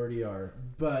 the majority are.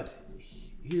 But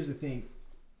here's the thing.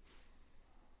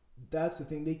 That's the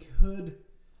thing. They could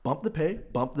bump the pay,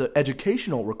 bump the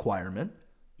educational requirement.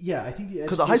 Yeah, I think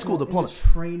because a high school diploma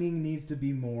training needs to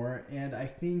be more, and I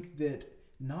think that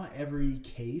not every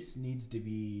case needs to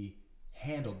be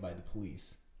handled by the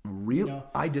police. Really,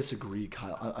 I disagree,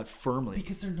 Kyle. I firmly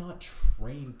because they're not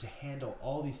trained to handle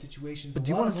all these situations. But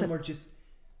do you want to say?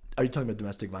 Are you talking about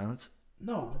domestic violence?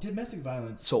 No, domestic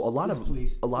violence. So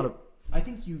I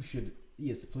think you should.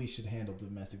 Yes, the police should handle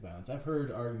domestic violence. I've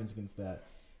heard arguments against that.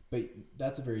 But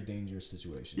that's a very dangerous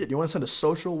situation. Yeah, do you want to send a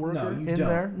social worker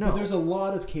there? No. But there's a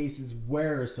lot of cases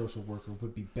where a social worker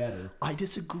would be better. I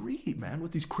disagree, man,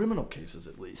 with these criminal cases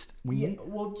at least. But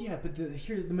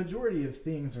the majority of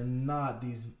things are not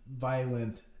these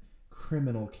violent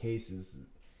criminal cases.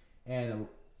 And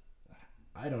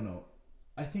I don't know.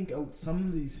 I think some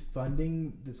of these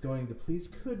funding that's going to the police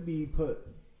could be put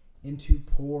into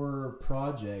poor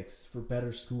projects for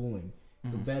better schooling.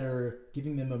 For better,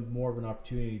 giving them more of an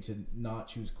opportunity to not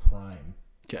choose crime.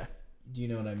 Okay. Do you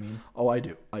know what I mean? Oh, I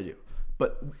do.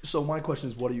 But so my question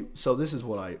is, this is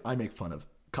what I make fun of.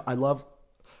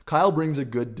 Kyle brings a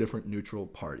good, different, neutral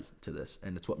party to this,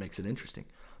 and it's what makes it interesting.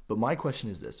 But my question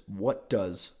is this: what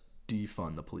does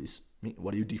defund the police mean?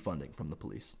 What are you defunding from the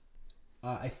police?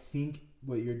 I think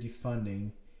what you're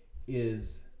defunding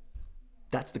is...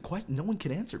 That's the question. No one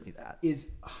can answer me that.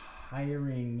 Is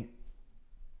hiring...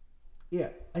 Yeah,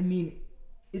 I mean,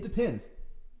 it depends.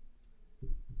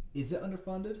 Is it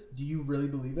underfunded? Do you really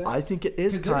believe that? I think it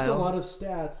is, Kyle. Because there's a lot of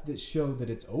stats that show that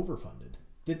it's overfunded.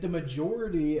 That the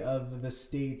majority of the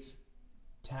state's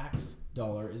tax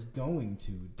dollar is going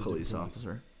to the police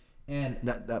officer. And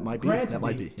that might be. Granted, that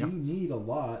might they be. do need a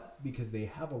lot because they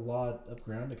have a lot of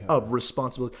ground to cover. Of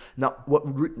responsibility. Now,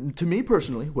 to me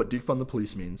personally, what defund the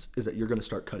police means is that you're going to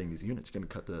start cutting these units. You're going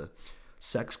to cut the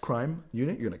sex crime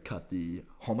unit, you're going to cut the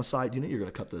homicide unit, you're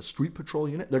going to cut the street patrol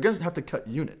unit. They're going to have to cut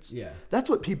units. Yeah. That's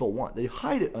what people want. They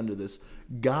hide it under this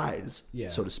guise,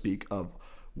 so to speak, of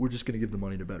we're just going to give the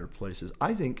money to better places.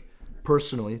 I think,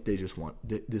 personally, they just want,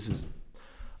 this is,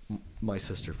 my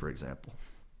sister, for example,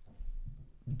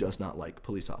 does not like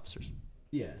police officers.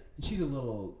 Yeah. She's a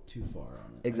little too far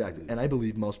on it. Exactly. And I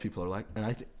believe most people are like, and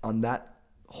I think on that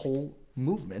whole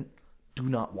movement, do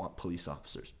not want police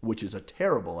officers, which is a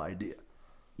terrible idea.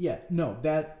 Yeah, no,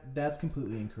 that's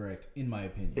completely incorrect in my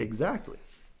opinion. Exactly.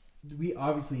 we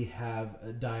obviously have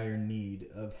a dire need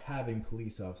of having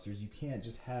police officers. You can't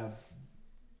just have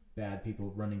bad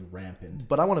people running rampant.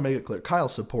 But I want to make it clear, Kyle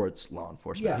supports law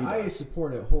enforcement. Yeah, I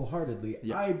support it wholeheartedly.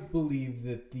 Yeah. I believe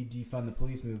that the defund the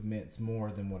police movement's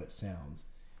more than what it sounds.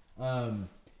 For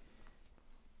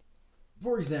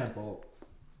example,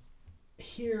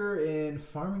 here in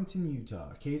Farmington,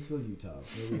 Utah, Kaysville, Utah,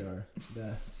 where we are,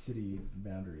 the city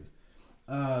boundaries,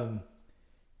 I've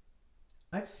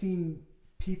seen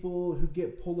people who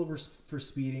get pulled over for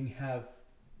speeding have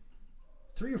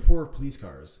 3 or 4 police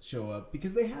cars show up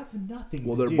because they have nothing to do.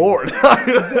 Well, they're bored.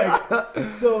 Exactly.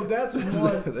 So that's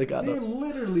one. They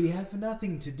literally have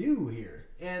nothing to do here.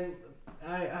 And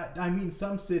I mean,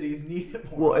 some cities need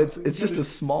it more. Well, it's just a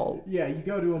small... Yeah, you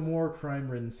go to a more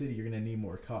crime-ridden city, you're going to need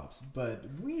more cops. But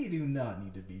we do not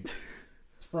need to be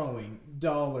throwing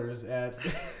dollars at...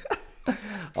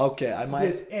 Okay, I might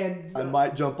this. And, I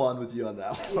might jump on with you on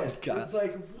that one. Yeah, it's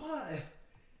like,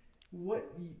 what?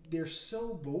 They're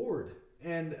so bored.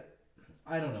 And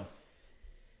I don't know.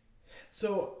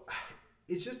 So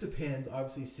it just depends,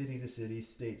 obviously, city to city,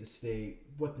 state to state,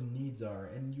 what the needs are.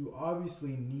 And you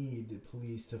obviously need the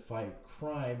police to fight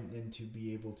crime and to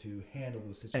be able to handle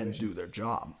those situations. And do their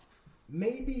job.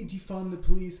 Maybe defund the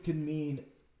police could mean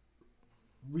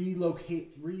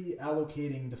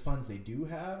reallocating the funds they do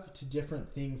have to different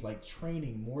things like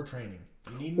training, more training.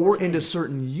 You need more Or training. into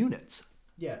certain units.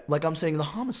 Yeah. Like I'm saying, the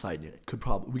homicide unit could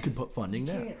probably... We could put funding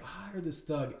there. You can't hire this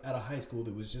thug out of high school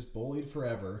that was just bullied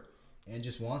forever and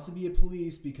just wants to be a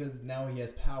police because now he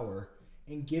has power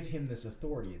and give him this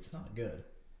authority. It's not good.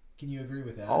 Can you agree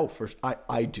with that? Oh,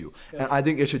 I do. And I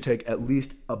think it should take at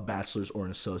least a bachelor's or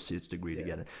an associate's degree to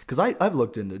get it. Because I've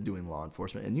looked into doing law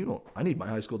enforcement, and I need my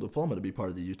high school diploma to be part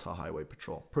of the Utah Highway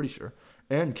Patrol. Pretty sure.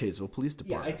 And Kaysville Police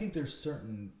Department. Yeah, I think there's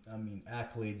certain,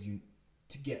 accolades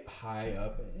to get high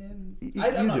up. And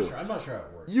I'm not sure. I'm not sure how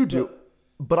it works. You do.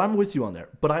 But I'm with you on there.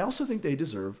 But I also think they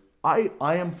deserve... I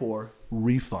am for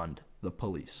refund the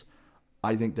police.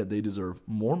 I think that they deserve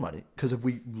more money. Because if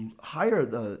we hire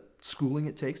the schooling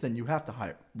it takes, then you have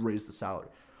to raise the salary.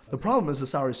 The problem is the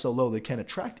salary is so low they can't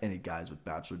attract any guys with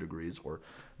bachelor degrees or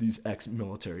these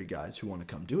ex-military guys who want to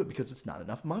come do it because it's not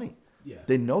enough money. Yeah.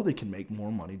 They know they can make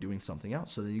more money doing something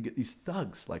else. So then you get these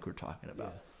thugs like we're talking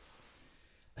about. Yeah.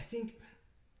 I think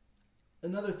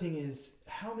another thing is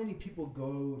how many people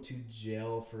go to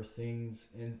jail for things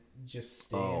and just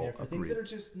stay in there for things that are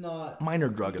just not... Minor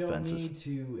drug you offenses.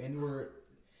 Don't need to, and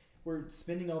we're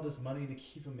spending all this money to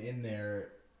keep them in there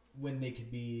when we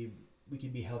could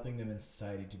be helping them in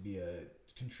society to be a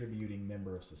contributing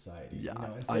member of society. Yeah,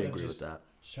 instead I agree of just with that.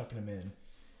 Chucking them in.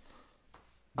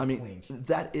 I mean, clink.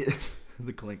 that is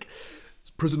the clink. It's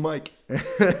Prison Mike.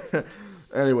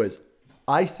 Anyways,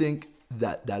 I think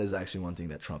that is actually one thing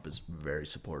that Trump is very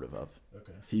supportive of.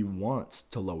 Okay. He wants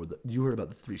to lower you heard about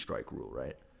the 3-strike rule,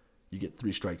 right? You get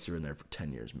 3 strikes, you're in there for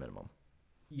 10 years minimum.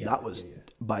 Yeah, that was,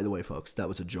 by the way, folks, that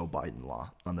was a Joe Biden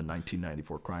law on the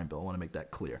 1994 crime bill. I want to make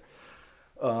that clear.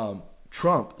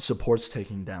 Trump supports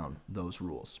taking down those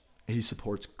rules. He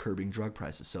supports curbing drug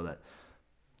prices so that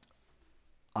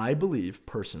I believe,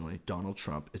 personally, Donald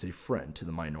Trump is a friend to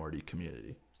the minority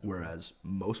community, whereas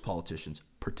most politicians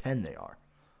pretend they are.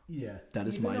 Yeah. That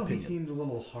is Even my though opinion. He seemed a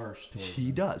little harsh towards He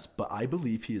them. does, but I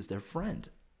believe he is their friend.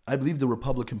 I believe the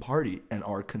Republican Party and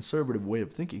our conservative way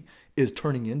of thinking is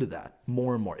turning into that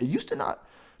more and more. It used to not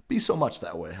be so much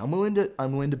that way. I'm willing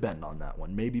to bend on that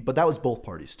one, maybe, but that was both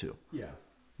parties too. Yeah.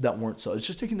 That weren't so. It's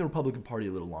just taking the Republican Party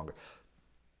a little longer.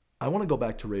 I want to go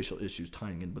back to racial issues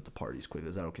tying in with the parties quickly.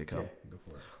 Is that okay, Kyle? Okay, go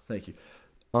for it. Thank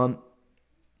you.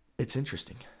 It's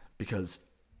interesting because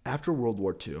after World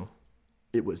War II,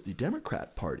 it was the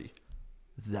Democrat Party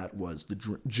that was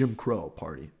the Jim Crow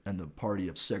party and the party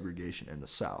of segregation in the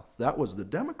South. That was the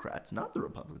Democrats, not the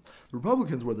Republicans. The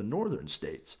Republicans were the northern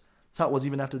states. That's how it was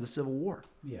even after the Civil War.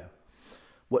 Yeah.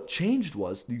 What changed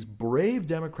was these brave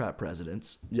Democrat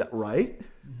presidents, yeah, right?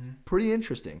 Mm-hmm. Pretty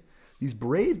interesting. These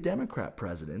brave Democrat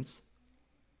presidents,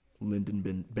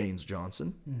 Lyndon Baines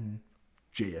Johnson,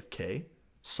 JFK,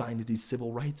 signed these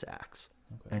civil rights acts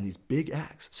and these big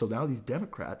acts. So now these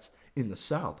Democrats in the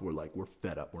South were like, we're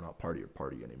fed up. We're not part of your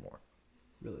party anymore.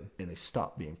 Really? And they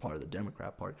stopped being part of the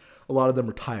Democrat Party. A lot of them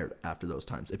retired after those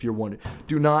times. If you're wondering,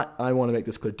 I want to make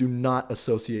this clear, do not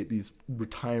associate these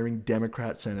retiring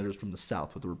Democrat senators from the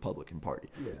South with the Republican Party.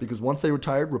 Yeah. Because once they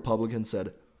retired, Republicans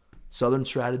said, Southern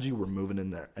strategy, we're moving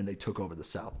in there. And they took over the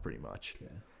South pretty much.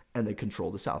 Okay. And they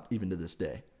control the South even to this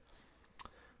day.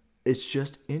 It's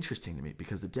just interesting to me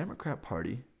because the Democrat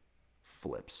Party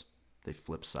flips. They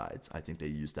flip sides. I think they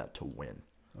use that to win.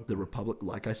 Okay. The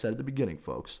like I said at the beginning,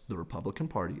 folks, the Republican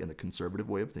Party and the conservative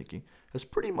way of thinking has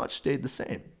pretty much stayed the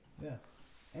same. Yeah.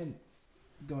 And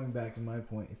going back to my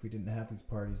point, if we didn't have these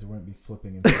parties, there wouldn't be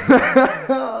flipping.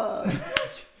 But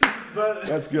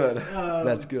that's good.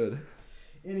 That's good.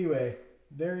 Anyway,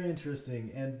 very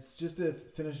interesting. And just to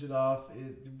finish it off,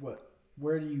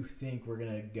 where do you think we're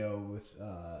gonna go with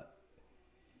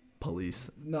police?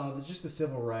 No, just the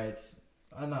civil rights.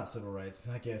 Not civil rights.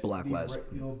 I guess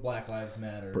the old Black Lives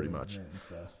Matter, pretty much, and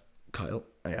stuff. Kyle,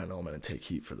 I know I'm gonna take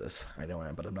heat for this. I know I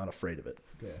am, but I'm not afraid of it.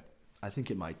 Okay. I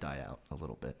think it might die out a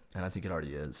little bit, and I think it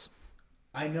already is.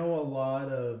 I know a lot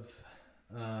of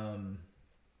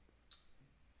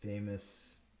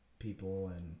famous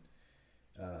people and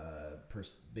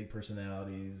big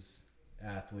personalities,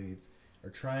 athletes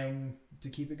are trying to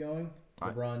keep it going.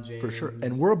 LeBron James, for sure,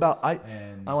 and we're about. I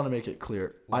want to make it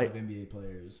clear. A lot of NBA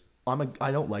players.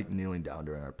 I don't like kneeling down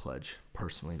during our pledge.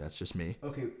 Personally, that's just me.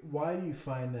 Okay, why do you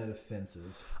find that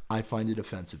offensive? I find it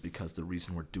offensive because the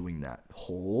reason we're doing that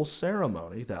whole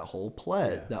ceremony, that whole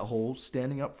pledge, that whole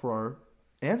standing up for our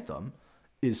anthem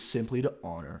is simply to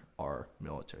honor our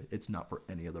military. It's not for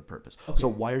any other purpose. Okay. So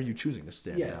why are you choosing to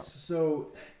stand out? Yes,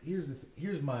 so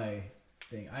here's my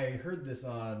thing. I heard this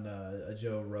on a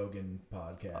Joe Rogan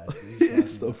podcast.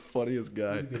 He's the funniest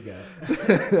guy. He's a good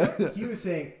guy. He was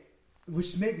saying,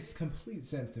 which makes complete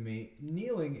sense to me,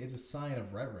 kneeling is a sign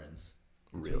of reverence.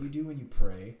 It's what you do when you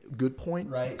pray. Good point.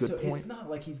 Right? Good point. It's not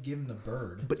like he's giving the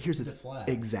bird. But here's the flag.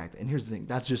 Exactly. And here's the thing.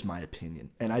 That's just my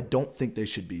opinion. And I don't think they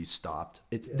should be stopped.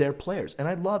 They're players. And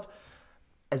I love,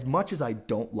 as much as I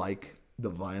don't like the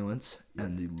violence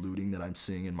and the looting that I'm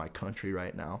seeing in my country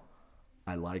right now,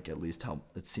 I like at least how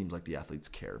it seems like the athletes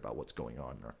care about what's going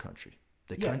on in our country.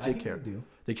 They care. They do.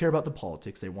 They care about the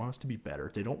politics. They want us to be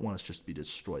better. They don't want us just to be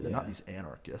destroyed. They're not these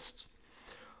anarchists.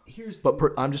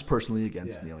 I'm just personally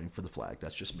against kneeling for the flag.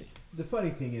 That's just me. The funny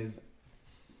thing is,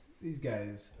 these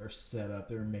guys are set up.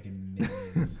 They're making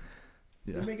millions.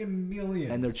 They're making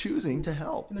millions. And they're choosing to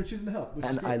help. Which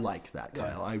I like that,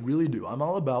 Kyle. I really do. I'm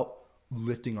all about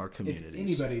lifting our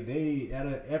communities. If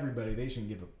everybody, they shouldn't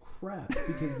give a crap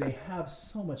because they have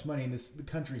so much money and the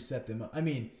country set them up. I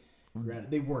mean,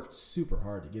 granted, they worked super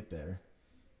hard to get there.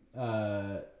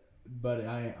 But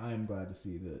I'm glad to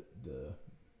see the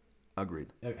agreed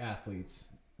athletes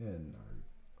and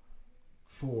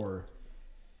for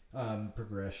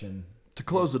progression. To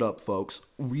close it up, folks,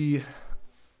 we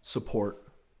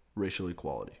support racial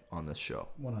equality on this show.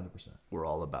 100%. We're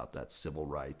all about that, civil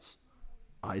rights.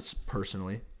 I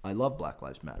love Black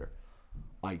Lives Matter.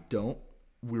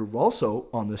 We're also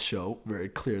on this show very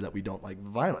clear that we don't like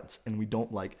violence and we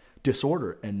don't like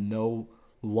disorder and no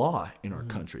law in our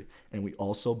country. And we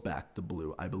also back the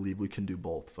blue. I believe we can do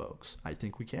both, folks. I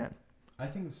think we can.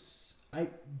 I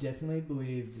definitely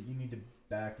believe that you need to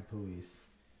back the police.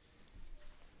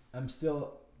 I'm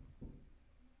still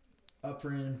up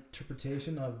for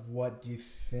interpretation of what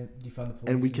defund the police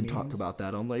and we can means. Talk about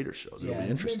that on later shows. It'll be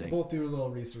interesting. We'll both do a little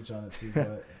research on it too.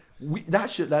 But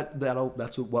that's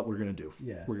what we're gonna do.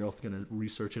 Yeah, we're both gonna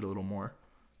research it a little more.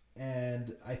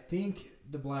 And I think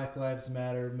the Black Lives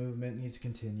Matter movement needs to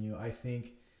continue. I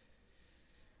think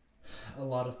a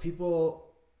lot of people,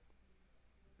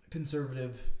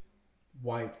 conservative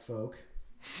white folk,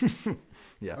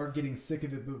 are getting sick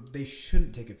of it, but they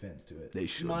shouldn't take offense to it. They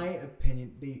should. In my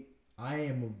opinion, I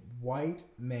am a white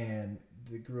man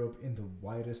that grew up in the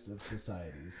whitest of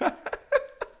societies.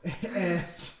 And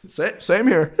same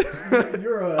here.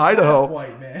 You're a Idaho half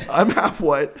white man. I'm half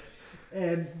white.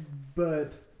 And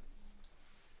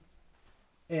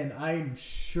I'm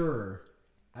sure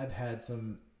I've had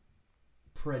some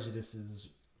prejudices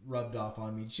rubbed off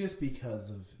on me just because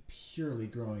of purely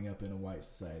growing up in a white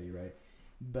society, right?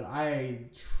 But I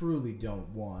truly don't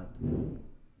want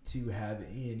to have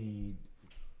any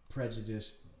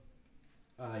prejudiced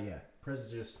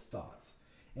thoughts.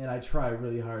 And I try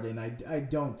really hard, and I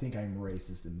don't think I'm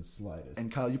racist in the slightest.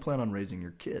 And Kyle, you plan on raising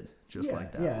your kid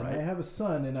like that, right? And I have a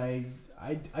son, and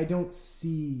I don't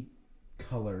see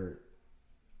color,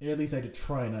 or at least I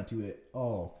try not to at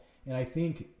all. And I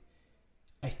think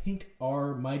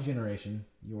my generation,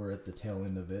 you're at the tail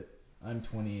end of it. I'm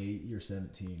 28, you're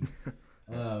 17.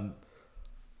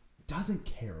 Doesn't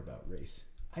care about race.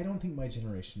 I don't think my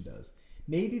generation does.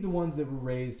 Maybe the ones that were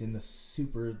raised in the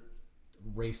super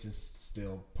racist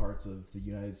still parts of the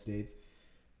United States,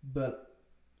 but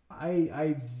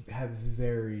I have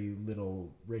very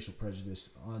little racial prejudice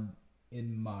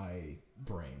in my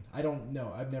brain. I don't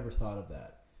know. I've never thought of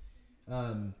that.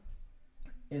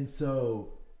 And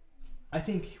so I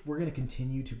think we're going to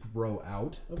continue to grow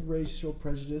out of racial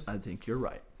prejudice. I think you're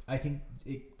right. I think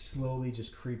it slowly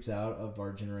just creeps out of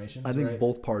our generations. I think right?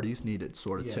 both parties need to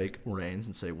sort of take reins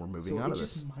and say we're moving out of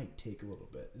this. So it just might take a little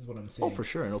bit, is what I'm saying. Oh, for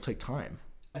sure. And it'll take time.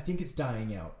 I think it's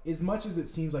dying out. As much as it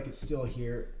seems like it's still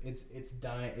here, it's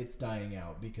dying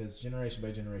out because generation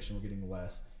by generation we're getting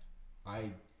less.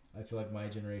 I feel like my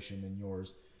generation and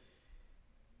yours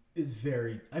is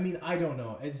very. I mean, I don't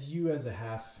know. As a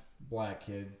half black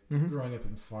kid growing up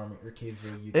in farming or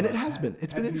Kaysville, Utah, and it has been.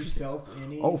 It's been interesting. Have you felt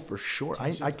any? Oh, for sure.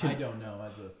 I don't know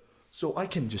as a. So I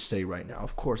can just say right now,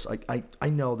 of course, I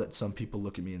know that some people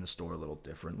look at me in the store a little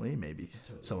differently. Maybe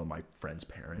some of my friends'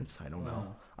 parents. I don't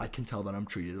know. I can tell that I'm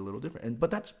treated a little different. But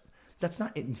that's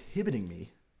not inhibiting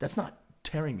me. That's not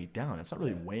tearing me down. It's not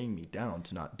really weighing me down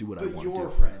to not do what I want to do. But your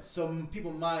friends, some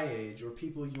people my age or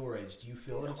people your age, do you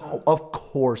feel it? Oh, of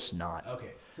course not.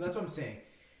 Okay, so that's what I'm saying.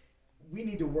 We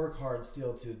need to work hard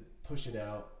still to push it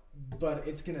out, but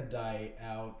it's gonna die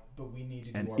out. But we need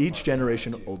to do our part. And each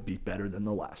generation will be better than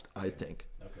the last, I think.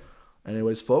 Okay.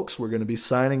 Anyways, folks, we're gonna be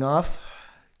signing off.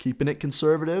 Keeping it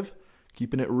conservative,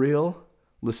 keeping it real.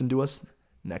 Listen to us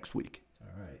next week.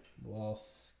 All right. Well,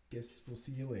 I guess we'll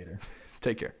see you later.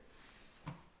 Take care.